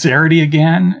sincerity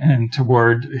again and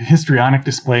toward histrionic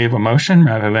display of emotion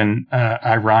rather than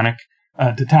ironic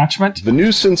detachment. The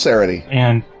new sincerity.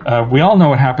 And we all know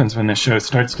what happens when this show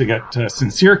starts to get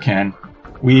sincere, Ken.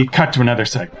 We cut to another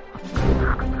segment.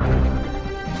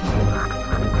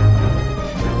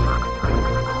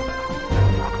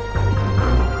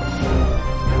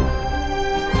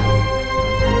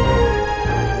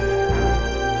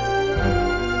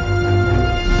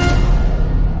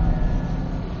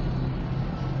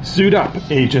 Suit up,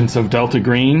 agents of Delta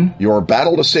Green. Your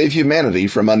battle to save humanity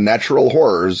from unnatural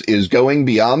horrors is going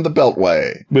beyond the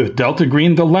Beltway. With Delta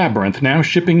Green The Labyrinth now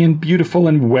shipping in beautiful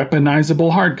and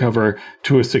weaponizable hardcover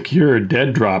to a secure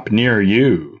dead drop near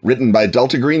you. Written by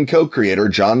Delta Green co-creator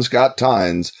John Scott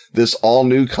Tynes, this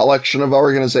all-new collection of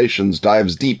organizations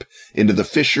dives deep into the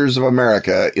fissures of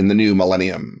America in the new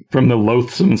millennium. From the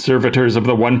loathsome servitors of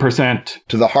the 1%,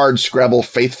 to the hard-scrabble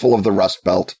faithful of the Rust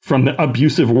Belt, from the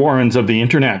abusive warrens of the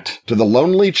Internet, to the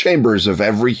lonely chambers of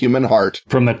every human heart,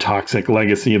 from the toxic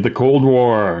legacy of the Cold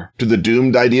War, to the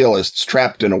doomed idealists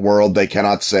trapped in a world they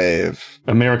cannot save.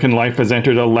 American life has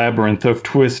entered a labyrinth of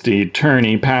twisty,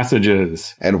 turny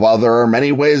passages. And while there are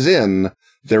many ways in,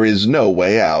 there is no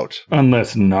way out.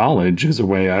 Unless knowledge is a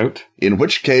way out. In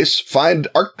which case, find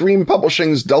Arc Dream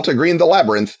Publishing's Delta Green The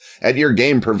Labyrinth at your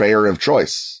game purveyor of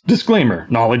choice. Disclaimer,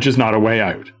 knowledge is not a way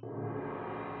out.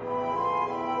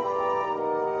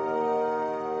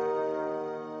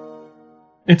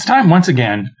 It's time once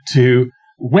again to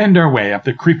wend our way up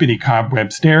the creepity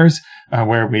cobweb stairs,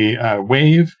 where we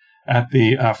wave at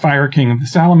the Fire King of the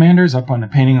Salamanders up on the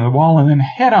painting of the wall, and then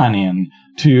head on in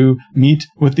to meet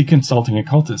with the consulting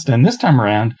occultist. And this time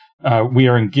around, we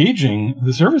are engaging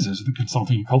the services of the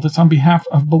consulting occultist on behalf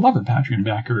of beloved Patreon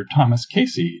backer Thomas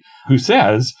Casey, who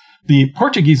says the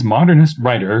Portuguese modernist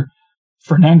writer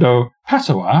Fernando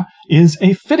Pessoa is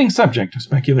a fitting subject of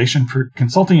speculation for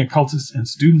consulting occultists and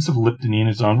students of Liptony in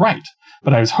his own right.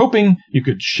 But I was hoping you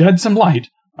could shed some light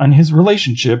on his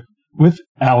relationship with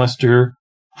Aleister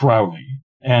Crowley.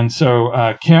 And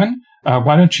so, Ken,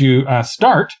 why don't you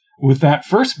start with that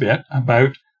first bit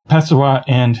about Pessoa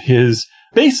and his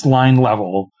baseline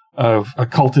level of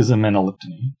occultism and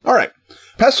Liptony. All right.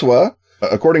 Pessoa,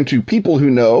 according to people who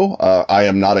know, I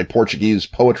am not a Portuguese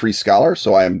poetry scholar,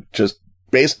 so I am just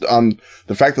based on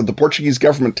the fact that the Portuguese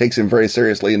government takes him very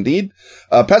seriously indeed.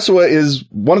 Pessoa is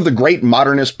one of the great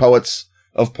modernist poets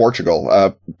of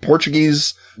Portugal.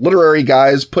 Portuguese literary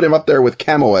guys put him up there with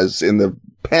Camões in the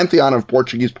pantheon of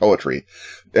Portuguese poetry.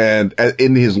 And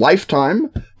in his lifetime,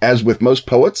 as with most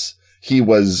poets, he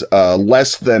was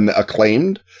less than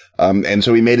acclaimed. And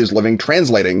so he made his living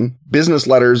translating business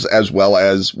letters as well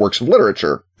as works of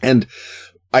literature. And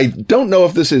I don't know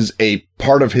if this is a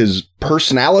part of his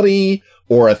personality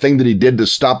or a thing that he did to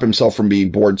stop himself from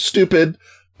being bored stupid.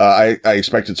 I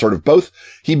expected sort of both.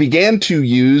 He began to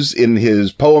use in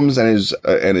his poems and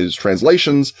his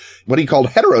translations what he called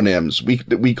heteronyms.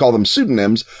 We call them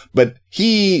pseudonyms, but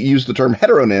he used the term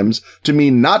heteronyms to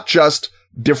mean not just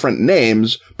different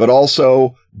names, but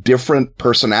also different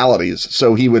personalities.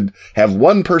 So he would have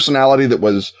one personality that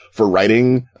was for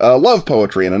writing love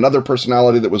poetry, and another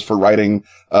personality that was for writing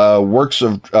works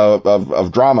of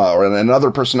drama, or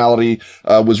another personality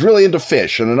was really into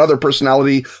fish, and another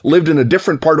personality lived in a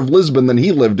different part of Lisbon than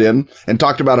he lived in, and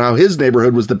talked about how his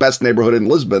neighborhood was the best neighborhood in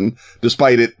Lisbon,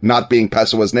 despite it not being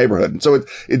Pessoa's neighborhood. And so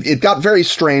it got very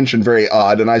strange and very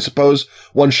odd, and I suppose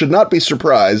one should not be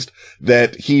surprised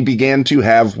that he began to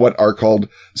have what are called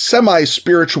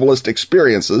semi-spiritualist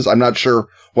experiences. I'm not sure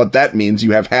what that means.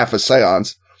 You have half a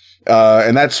seance.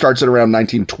 And that starts at around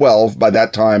 1912. By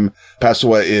that time,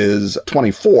 Pessoa is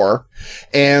 24.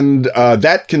 And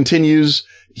that continues.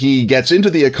 He gets into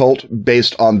the occult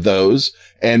based on those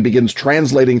and begins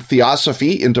translating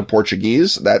theosophy into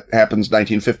Portuguese. That happens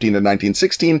 1915 and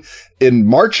 1916. In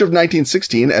March of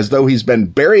 1916, as though he's been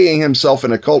burying himself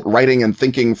in occult writing and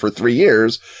thinking for 3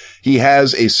 years, he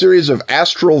has a series of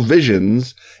astral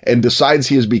visions and decides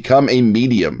he has become a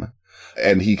medium.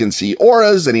 And he can see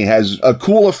auras, and he has a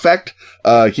cool effect.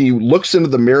 He looks into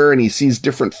the mirror and he sees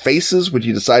different faces, which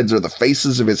he decides are the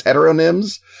faces of his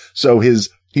heteronyms. So he's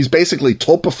basically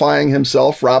tulpifying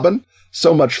himself, Robin.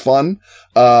 So much fun.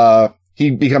 He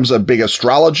becomes a big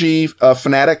astrology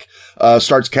fanatic,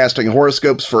 starts casting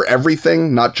horoscopes for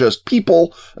everything, not just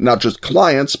people, not just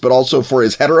clients, but also for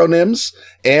his heteronyms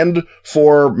and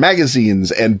for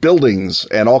magazines and buildings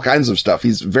and all kinds of stuff.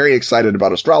 He's very excited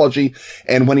about astrology.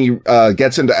 And when he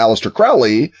gets into Aleister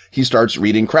Crowley, he starts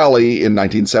reading Crowley in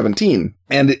 1917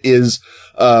 and is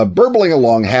burbling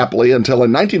along happily until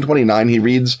in 1929 he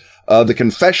reads the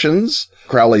Confessions,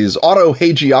 Crowley's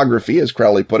autohagiography, as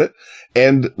Crowley put it,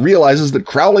 and realizes that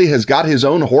Crowley has got his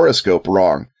own horoscope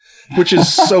wrong, which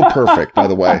is so perfect, by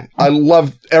the way. I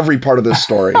love every part of this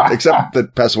story, except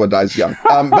that Pessoa dies young.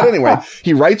 But anyway,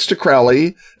 he writes to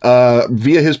Crowley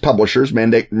via his publishers,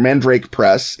 Mandrake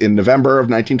Press, in November of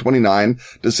 1929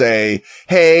 to say,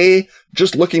 hey,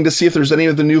 just looking to see if there's any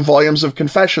of the new volumes of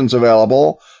Confessions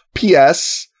available.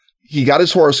 P.S. He got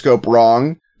his horoscope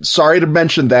wrong. Sorry to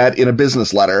mention that in a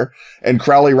business letter. And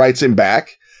Crowley writes him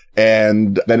back.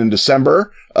 And then in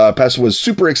December, Pessoa was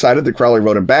super excited that Crowley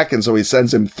wrote him back. And so he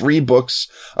sends him 3 books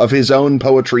of his own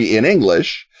poetry in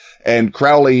English. And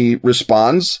Crowley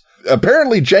responds,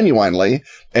 apparently genuinely.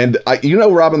 And you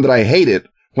know, Robin, that I hate it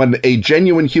when a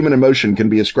genuine human emotion can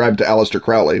be ascribed to Aleister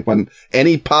Crowley, when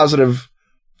any positive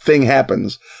thing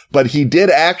happens. But he did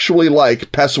actually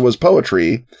like Pessoa's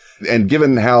poetry. And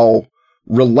given how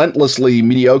relentlessly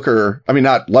mediocre, I mean,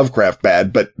 not Lovecraft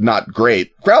bad, but not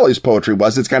great, Crowley's poetry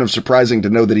was, it's kind of surprising to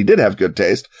know that he did have good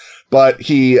taste. But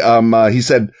he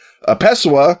said,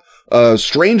 Pessoa,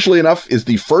 strangely enough, is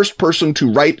the first person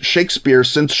to write Shakespeare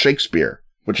since Shakespeare,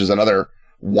 which is another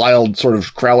wild sort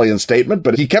of Crowleyan statement,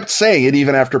 but he kept saying it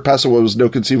even after Pessoa was no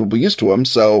conceivable use to him,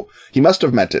 so he must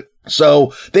have meant it.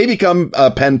 So they become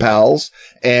pen pals,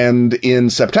 and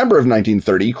in September of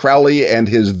 1930, Crowley and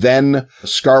his then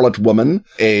Scarlet Woman,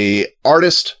 a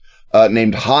artist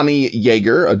named Hanne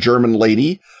Jaeger, a German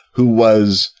lady who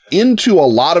was into a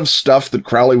lot of stuff that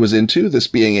Crowley was into, this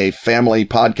being a family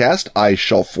podcast, I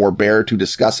shall forbear to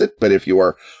discuss it, but if you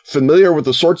are familiar with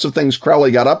the sorts of things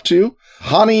Crowley got up to,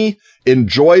 Hanne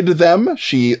enjoyed them.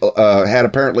 She had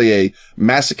apparently a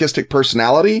masochistic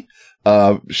personality.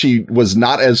 She was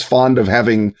not as fond of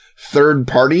having third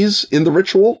parties in the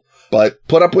ritual, but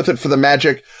put up with it for the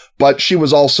magic. But she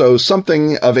was also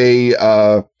something of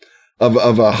a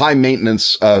high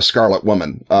maintenance, Scarlet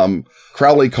Woman.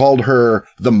 Crowley called her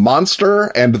the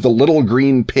monster and the little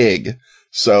green pig.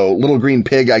 So little green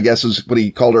pig, I guess, is what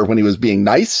he called her when he was being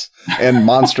nice. And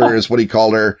monster is what he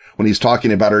called her when he's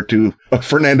talking about her to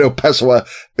Fernando Pessoa,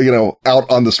 out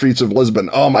on the streets of Lisbon.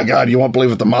 Oh my God, you won't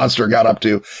believe what the monster got up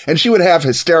to. And she would have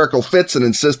hysterical fits and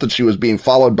insist that she was being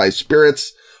followed by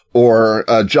spirits or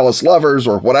jealous lovers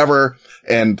or whatever,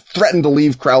 and threaten to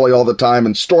leave Crowley all the time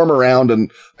and storm around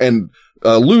and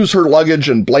lose her luggage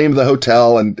and blame the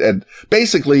hotel and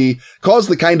basically cause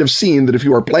the kind of scene that if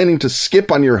you are planning to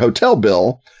skip on your hotel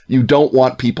bill, you don't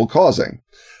want people causing.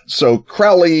 So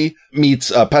Crowley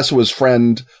meets Pessoa's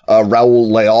friend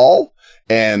Raoul Leal,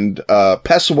 and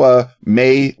Pessoa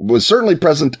was certainly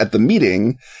present at the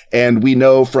meeting, and we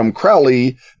know from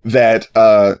Crowley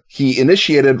that he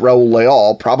initiated Raoul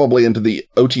Leal probably into the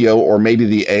OTO or maybe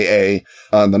the AA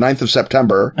on the 9th of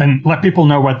September. And let people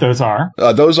know what those are.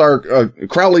 Those are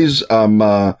Crowley's,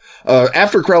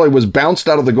 after Crowley was bounced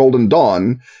out of the Golden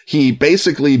Dawn, he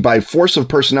basically, by force of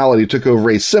personality, took over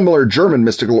a similar German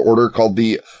mystical order called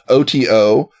the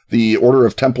OTO, the Order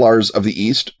of Templars of the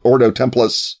East, Ordo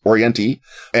Templis Orienti,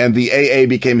 and the AA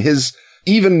became his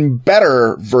even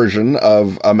better version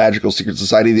of a magical secret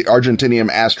society, the Argentinium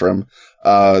Astrum,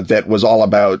 that was all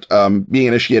about being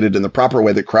initiated in the proper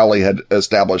way that Crowley had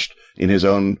established in his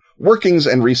own workings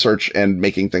and research and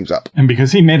making things up. And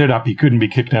because he made it up, he couldn't be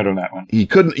kicked out of that one. You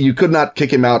could not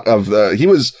kick him out of he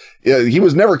was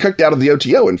never kicked out of the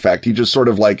OTO. In fact, he just sort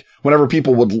of like, whenever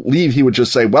people would leave, he would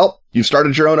just say, well, you've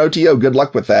started your own OTO. Good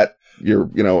luck with that. You're,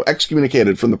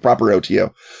 excommunicated from the proper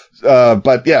OTO.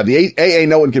 But yeah, the AA,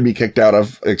 no one can be kicked out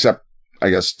of, except I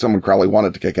guess someone Crowley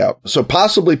wanted to kick out. So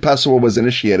possibly Pessoa was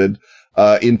initiated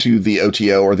into the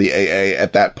OTO or the AA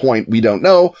at that point. We don't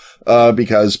know,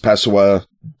 because Pessoa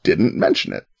didn't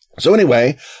mention it. So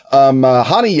anyway,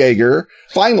 Hanne Jaeger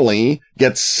finally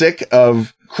gets sick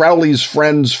of Crowley's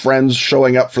friends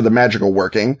showing up for the magical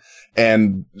working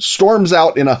and storms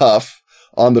out in a huff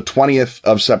on the 20th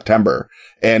of September.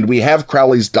 And we have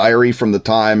Crowley's diary from the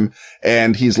time,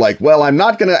 and he's like, well, I'm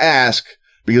not going to ask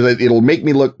because it'll make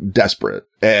me look desperate.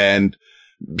 And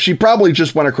she probably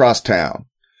just went across town.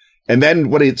 And then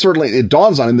when it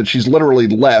dawns on him that she's literally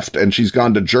left and she's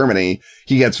gone to Germany,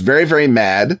 he gets very, very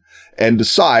mad and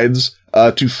decides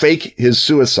to fake his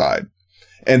suicide.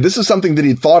 And this is something that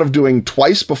he'd thought of doing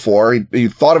twice before. He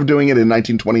thought of doing it in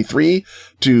 1923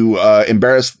 to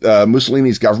embarrass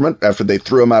Mussolini's government after they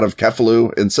threw him out of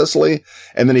Cefalù in Sicily.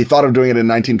 And then he thought of doing it in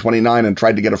 1929 and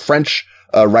tried to get a French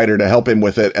writer to help him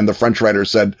with it. And the French writer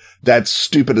said, that's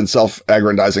stupid and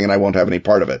self-aggrandizing and I won't have any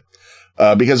part of it.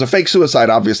 Because a fake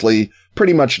suicide obviously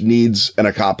pretty much needs an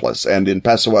accomplice. And in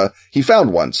Pessoa, he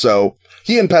found one. So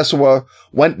he and Pessoa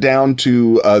went down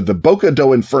to the Boca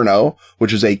do Inferno,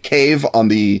 which is a cave on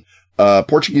the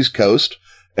Portuguese coast.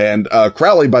 And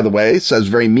Crowley, by the way, says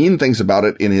very mean things about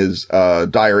it in his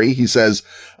diary. He says,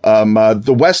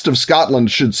 the west of Scotland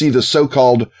should see the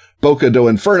so-called Boca do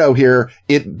Inferno here.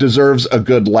 It deserves a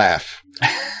good laugh.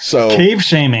 So cave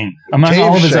shaming among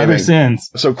all of his other sins.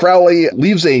 So Crowley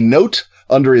leaves a note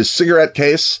under his cigarette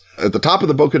case at the top of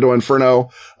the Boca do Inferno,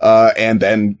 and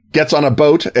then gets on a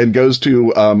boat and goes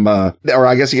to, or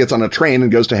I guess he gets on a train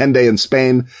and goes to Hendaye in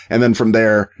Spain, and then from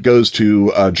there goes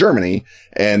to, Germany.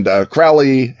 And,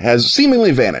 Crowley has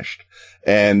seemingly vanished.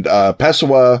 And,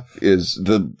 Pessoa is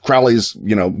Crowley's,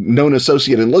 known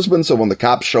associate in Lisbon. So when the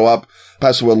cops show up,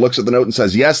 Pessoa looks at the note and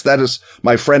says, yes, that is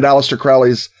my friend Aleister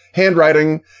Crowley's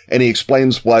handwriting. And he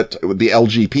explains what the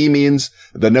LGP means.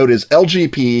 The note is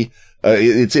LGP.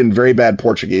 It's in very bad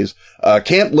Portuguese.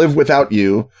 Can't live without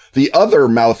you. The other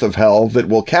mouth of hell that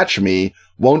will catch me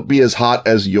won't be as hot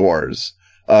as yours.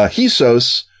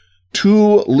 Hisos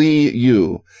Tu Li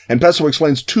Yu. And Pessoa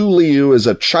explains Tu Li Yu is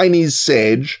a Chinese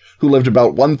sage who lived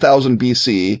about 1000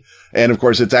 BC. And of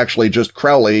course, it's actually just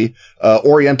Crowley,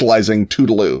 orientalizing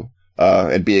Toodaloo,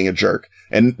 and being a jerk.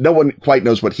 And no one quite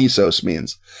knows what Hisos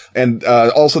means. And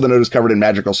also the note is covered in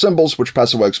magical symbols, which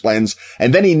Pessoa explains.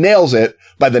 And then he nails it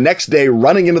by the next day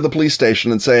running into the police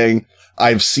station and saying,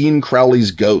 I've seen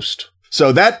Crowley's ghost.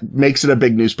 So that makes it a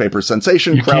big newspaper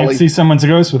sensation. You can't see someone's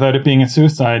ghost without it being a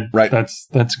suicide. Right.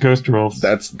 That's ghost rules.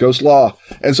 That's ghost law.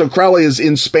 And so Crowley is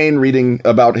in Spain reading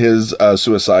about his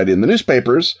suicide in the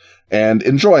newspapers and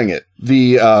enjoying it.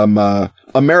 The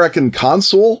American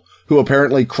consul, who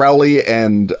apparently Crowley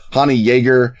and Hanne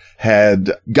Jaeger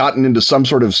had gotten into some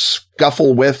sort of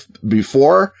scuffle with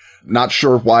before. Not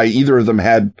sure why either of them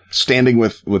had standing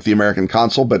with the American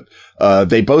consul, but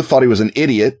they both thought he was an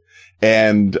idiot.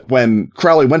 And when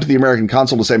Crowley went to the American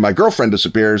consul to say, my girlfriend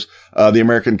disappears, the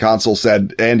American consul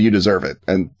said, and you deserve it.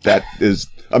 And that is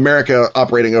America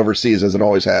operating overseas as it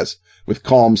always has, with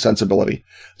calm sensibility.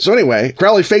 So anyway,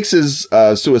 Crowley fakes his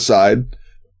suicide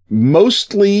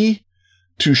mostly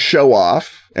to show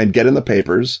off and get in the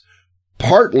papers,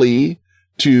 partly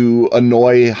to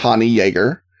annoy Hanne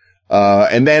Jaeger.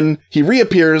 And then he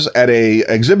reappears at a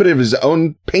exhibit of his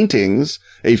own paintings,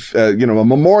 a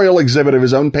memorial exhibit of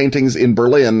his own paintings in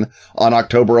Berlin on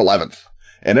October 11th.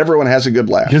 And everyone has a good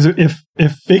laugh. Because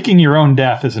if faking your own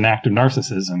death is an act of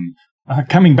narcissism,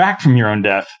 coming back from your own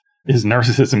death is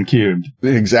narcissism cubed.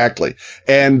 Exactly.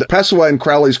 And Pessoa and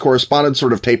Crowley's correspondence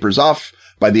sort of tapers off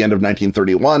by the end of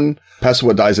 1931.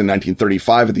 Pessoa dies in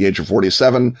 1935 at the age of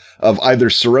 47 of either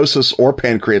cirrhosis or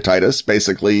pancreatitis.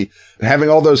 Basically, having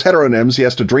all those heteronyms, he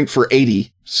has to drink for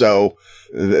 80. So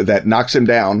that knocks him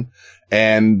down.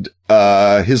 And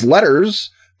his letters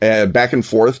back and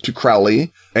forth to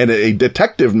Crowley and a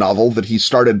detective novel that he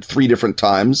started 3 different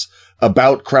times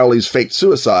about Crowley's faked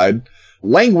suicide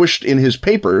languished in his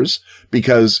papers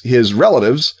because his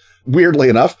relatives, weirdly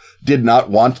enough, did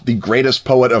not want the greatest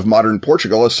poet of modern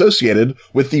Portugal associated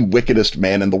with the wickedest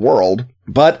man in the world.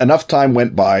 But enough time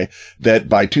went by that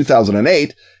by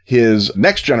 2008, his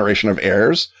next generation of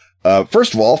heirs,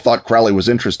 first of all, thought Crowley was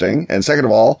interesting. And second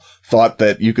of all, thought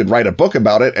that you could write a book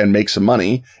about it and make some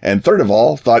money. And third of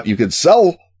all, thought you could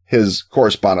sell his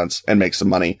correspondence and make some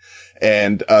money.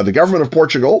 And the government of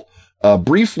Portugal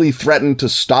briefly threatened to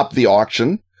stop the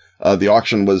auction. The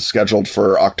auction was scheduled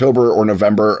for October or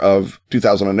November of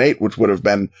 2008, which would have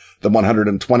been the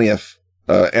 120th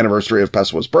anniversary of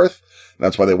Pessoa's birth.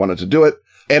 That's why they wanted to do it.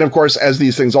 And of course, as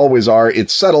these things always are,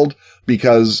 it's settled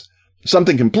because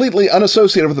something completely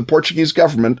unassociated with the Portuguese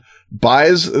government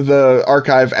buys the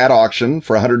archive at auction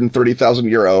for 130,000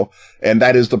 euro. And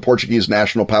that is the Portuguese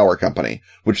National Power Company,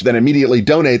 which then immediately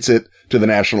donates it to the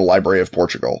National Library of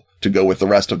Portugal to go with the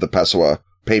rest of the Pessoa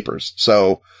papers.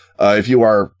 So, if you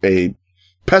are a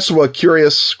Pessoa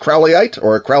curious Crowleyite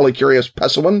or a Crowley curious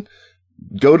Pessoan,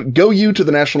 go you to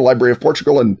the National Library of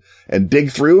Portugal and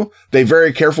dig through. They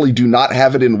very carefully do not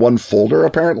have it in one folder,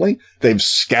 apparently. They've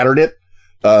scattered it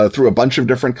through a bunch of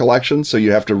different collections, so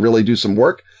you have to really do some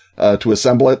work to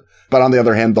assemble it. But on the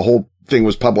other hand, the whole thing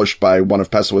was published by one of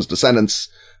Pessoa's descendants,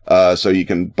 so you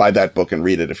can buy that book and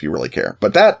read it if you really care.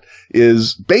 But that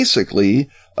is basically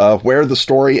where the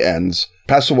story ends.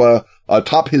 Pessoa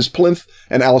atop his plinth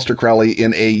and Aleister Crowley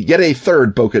in yet a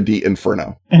third Bocca di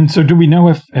Inferno. And so do we know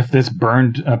if this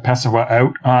burned Pessoa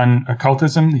out on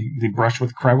occultism, the brush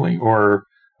with Crowley, or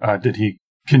did he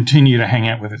continue to hang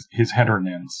out with his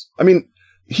heteronyms? I mean,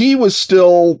 he was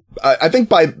still, I think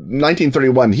by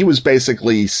 1931, he was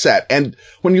basically set. And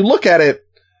when you look at it,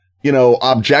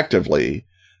 objectively,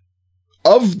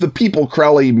 of the people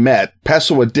Crowley met,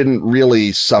 Pessoa didn't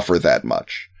really suffer that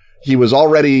much. He was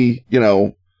already,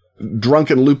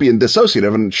 drunken, loopy, and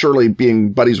dissociative, and surely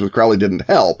being buddies with Crowley didn't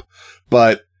help,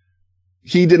 but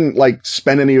he didn't,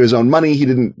 spend any of his own money. He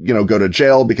didn't, go to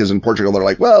jail, because in Portugal, they're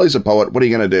like, well, he's a poet. What are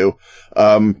you going to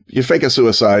do? You fake a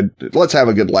suicide. Let's have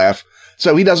a good laugh.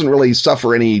 So he doesn't really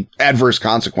suffer any adverse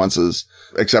consequences,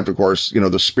 except, of course,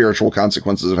 the spiritual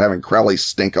consequences of having Crowley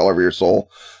stink all over your soul.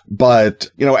 But,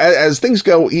 as things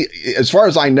go, as far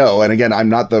as I know, and again, I'm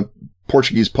not the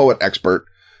Portuguese poet expert,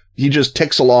 he just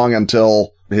ticks along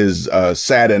until his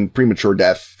sad and premature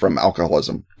death from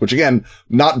alcoholism, which, again,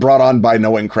 not brought on by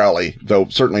knowing Crowley, though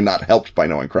certainly not helped by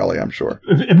knowing Crowley, I'm sure.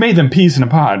 It made them peas in a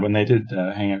pod when they did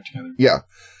hang out together. Yeah.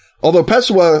 Although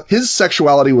Pessoa, his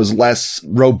sexuality was less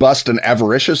robust and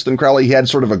avaricious than Crowley. He had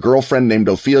sort of a girlfriend named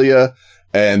Ophelia,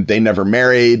 and they never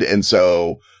married. And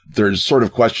so there's sort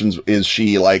of questions. Is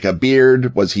she like a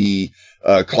beard? Was he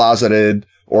closeted?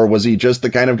 Or was he just the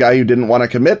kind of guy who didn't want to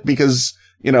commit? Because,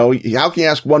 how can you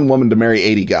ask one woman to marry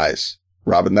 80 guys,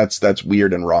 Robin? That's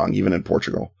weird and wrong, even in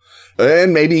Portugal.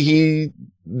 And maybe he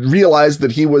realized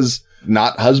that he was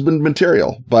not husband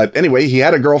material. But anyway, he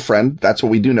had a girlfriend. That's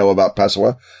what we do know about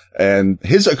Pessoa. And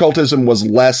his occultism was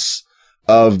less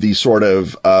of the sort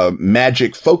of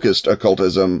magic-focused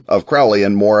occultism of Crowley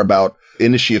and more about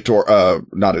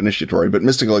not initiatory, but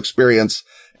mystical experience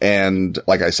and,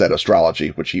 like I said, astrology,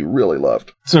 which he really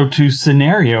loved. So to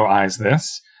scenarioize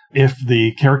this, if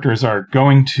the characters are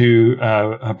going to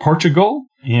Portugal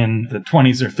in the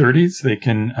 20s or 30s, they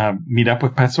can meet up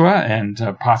with Pessoa and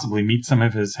possibly meet some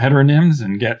of his heteronyms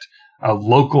and get a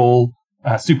local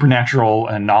supernatural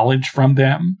knowledge from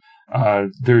them.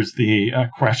 There's the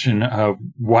question of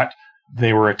what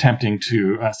they were attempting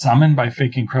to summon by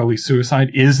faking Crowley's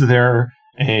suicide. Is there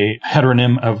a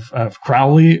heteronym of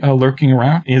Crowley lurking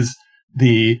around? Is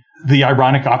the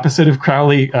ironic opposite of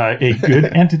Crowley a good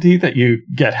entity that you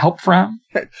get help from?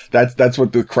 That's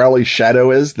what the Crowley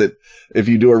shadow is, that if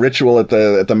you do a ritual at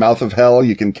the mouth of hell,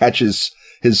 you can catch his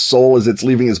soul as it's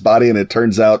leaving his body, and it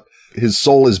turns out his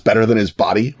soul is better than his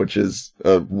body, which is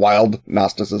wild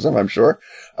Gnosticism, I'm sure.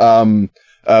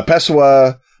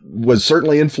 Pessoa was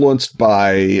certainly influenced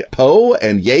by Poe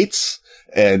and Yeats,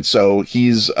 and so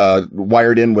he's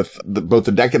wired in with both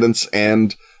the decadents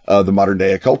and the modern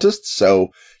day occultists. So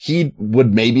he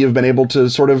would maybe have been able to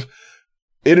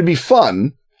it'd be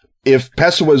fun if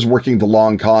Pessoa was working the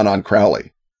long con on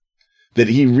Crowley, that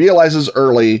he realizes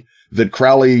early that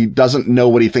Crowley doesn't know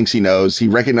what he thinks he knows. He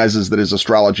recognizes that his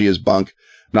astrology is bunk,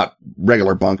 not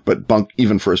regular bunk, but bunk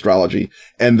even for astrology.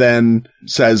 And then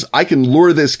says, I can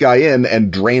lure this guy in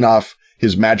and drain off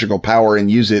his magical power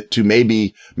and use it to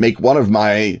maybe make one of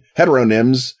my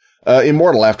heteronyms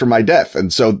immortal after my death.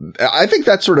 And so I think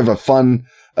that's sort of a fun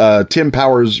Tim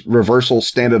Powers reversal,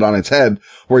 stand it on its head,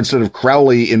 where instead of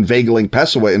Crowley inveigling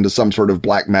Pessoa into some sort of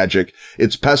black magic,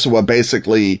 it's Pessoa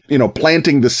basically,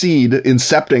 planting the seed,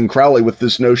 incepting Crowley with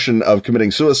this notion of committing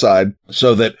suicide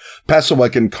so that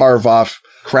Pessoa can carve off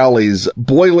Crowley's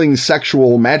boiling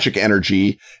sexual magic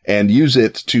energy and use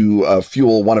it to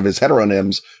fuel one of his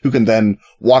heteronyms, who can then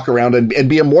walk around and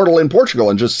be immortal in Portugal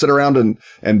and just sit around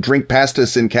and drink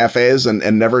pastis in cafes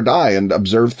and never die and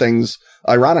observe things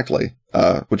ironically.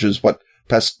 Which is what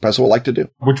Pessoa liked to do.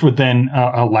 Which would then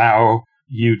allow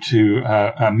you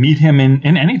to meet him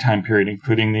in any time period,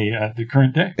 including the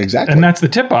current day. Exactly. And that's the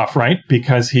tip-off, right?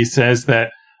 Because he says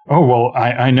that,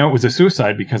 I know it was a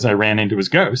suicide because I ran into his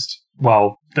ghost.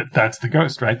 Well, that's the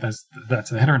ghost, right? That's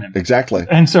the heteronym. Exactly.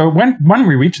 And so when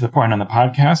we reach the point on the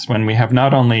podcast when we have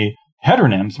not only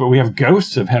heteronyms, but we have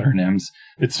ghosts of heteronyms,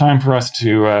 it's time for us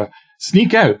to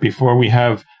sneak out before we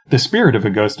have the spirit of a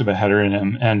ghost of a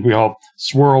heteronym, and we all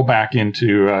swirl back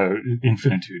into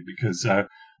infinitude, because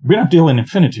we don't deal in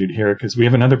infinitude here, because we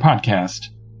have another podcast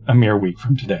a mere week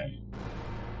from today.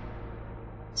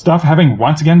 Stuff having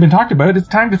once again been talked about, it's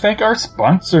time to thank our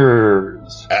sponsors.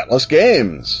 Studios, Atlas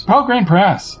Games, Pelgrane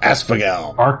Press,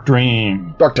 Asphodel, Arc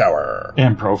Dream, Dark Tower,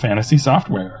 and Pro Fantasy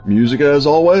Software. Music, as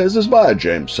always, is by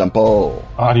James Semple.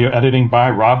 Audio editing by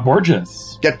Rob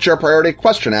Borges. Get your priority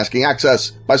question-asking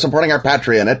access by supporting our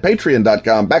Patreon at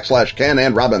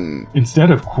patreon.com/CanandRobin.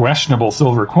 Instead of questionable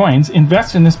silver coins,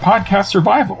 invest in this podcast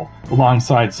survival,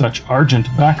 alongside such argent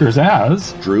backers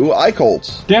as Drew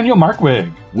Eichholtz, Daniel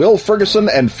Markwig, Will Ferguson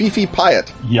and Fifi Pyatt,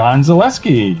 Jan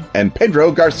Zaleski, and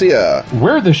Pedro Garcia.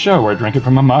 We're the show or drink it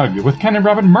from a mug with Ken and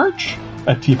Robin merch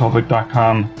at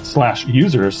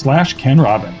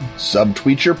tpublic.com/user/KenRobin.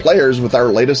 Subtweet your players with our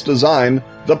latest design.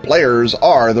 The players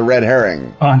are the red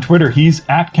herring. On Twitter, he's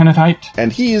at Kenneth Hite.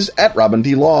 And he's at Robin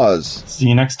D. Laws. See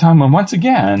you next time when once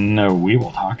again, we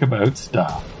will talk about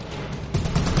stuff.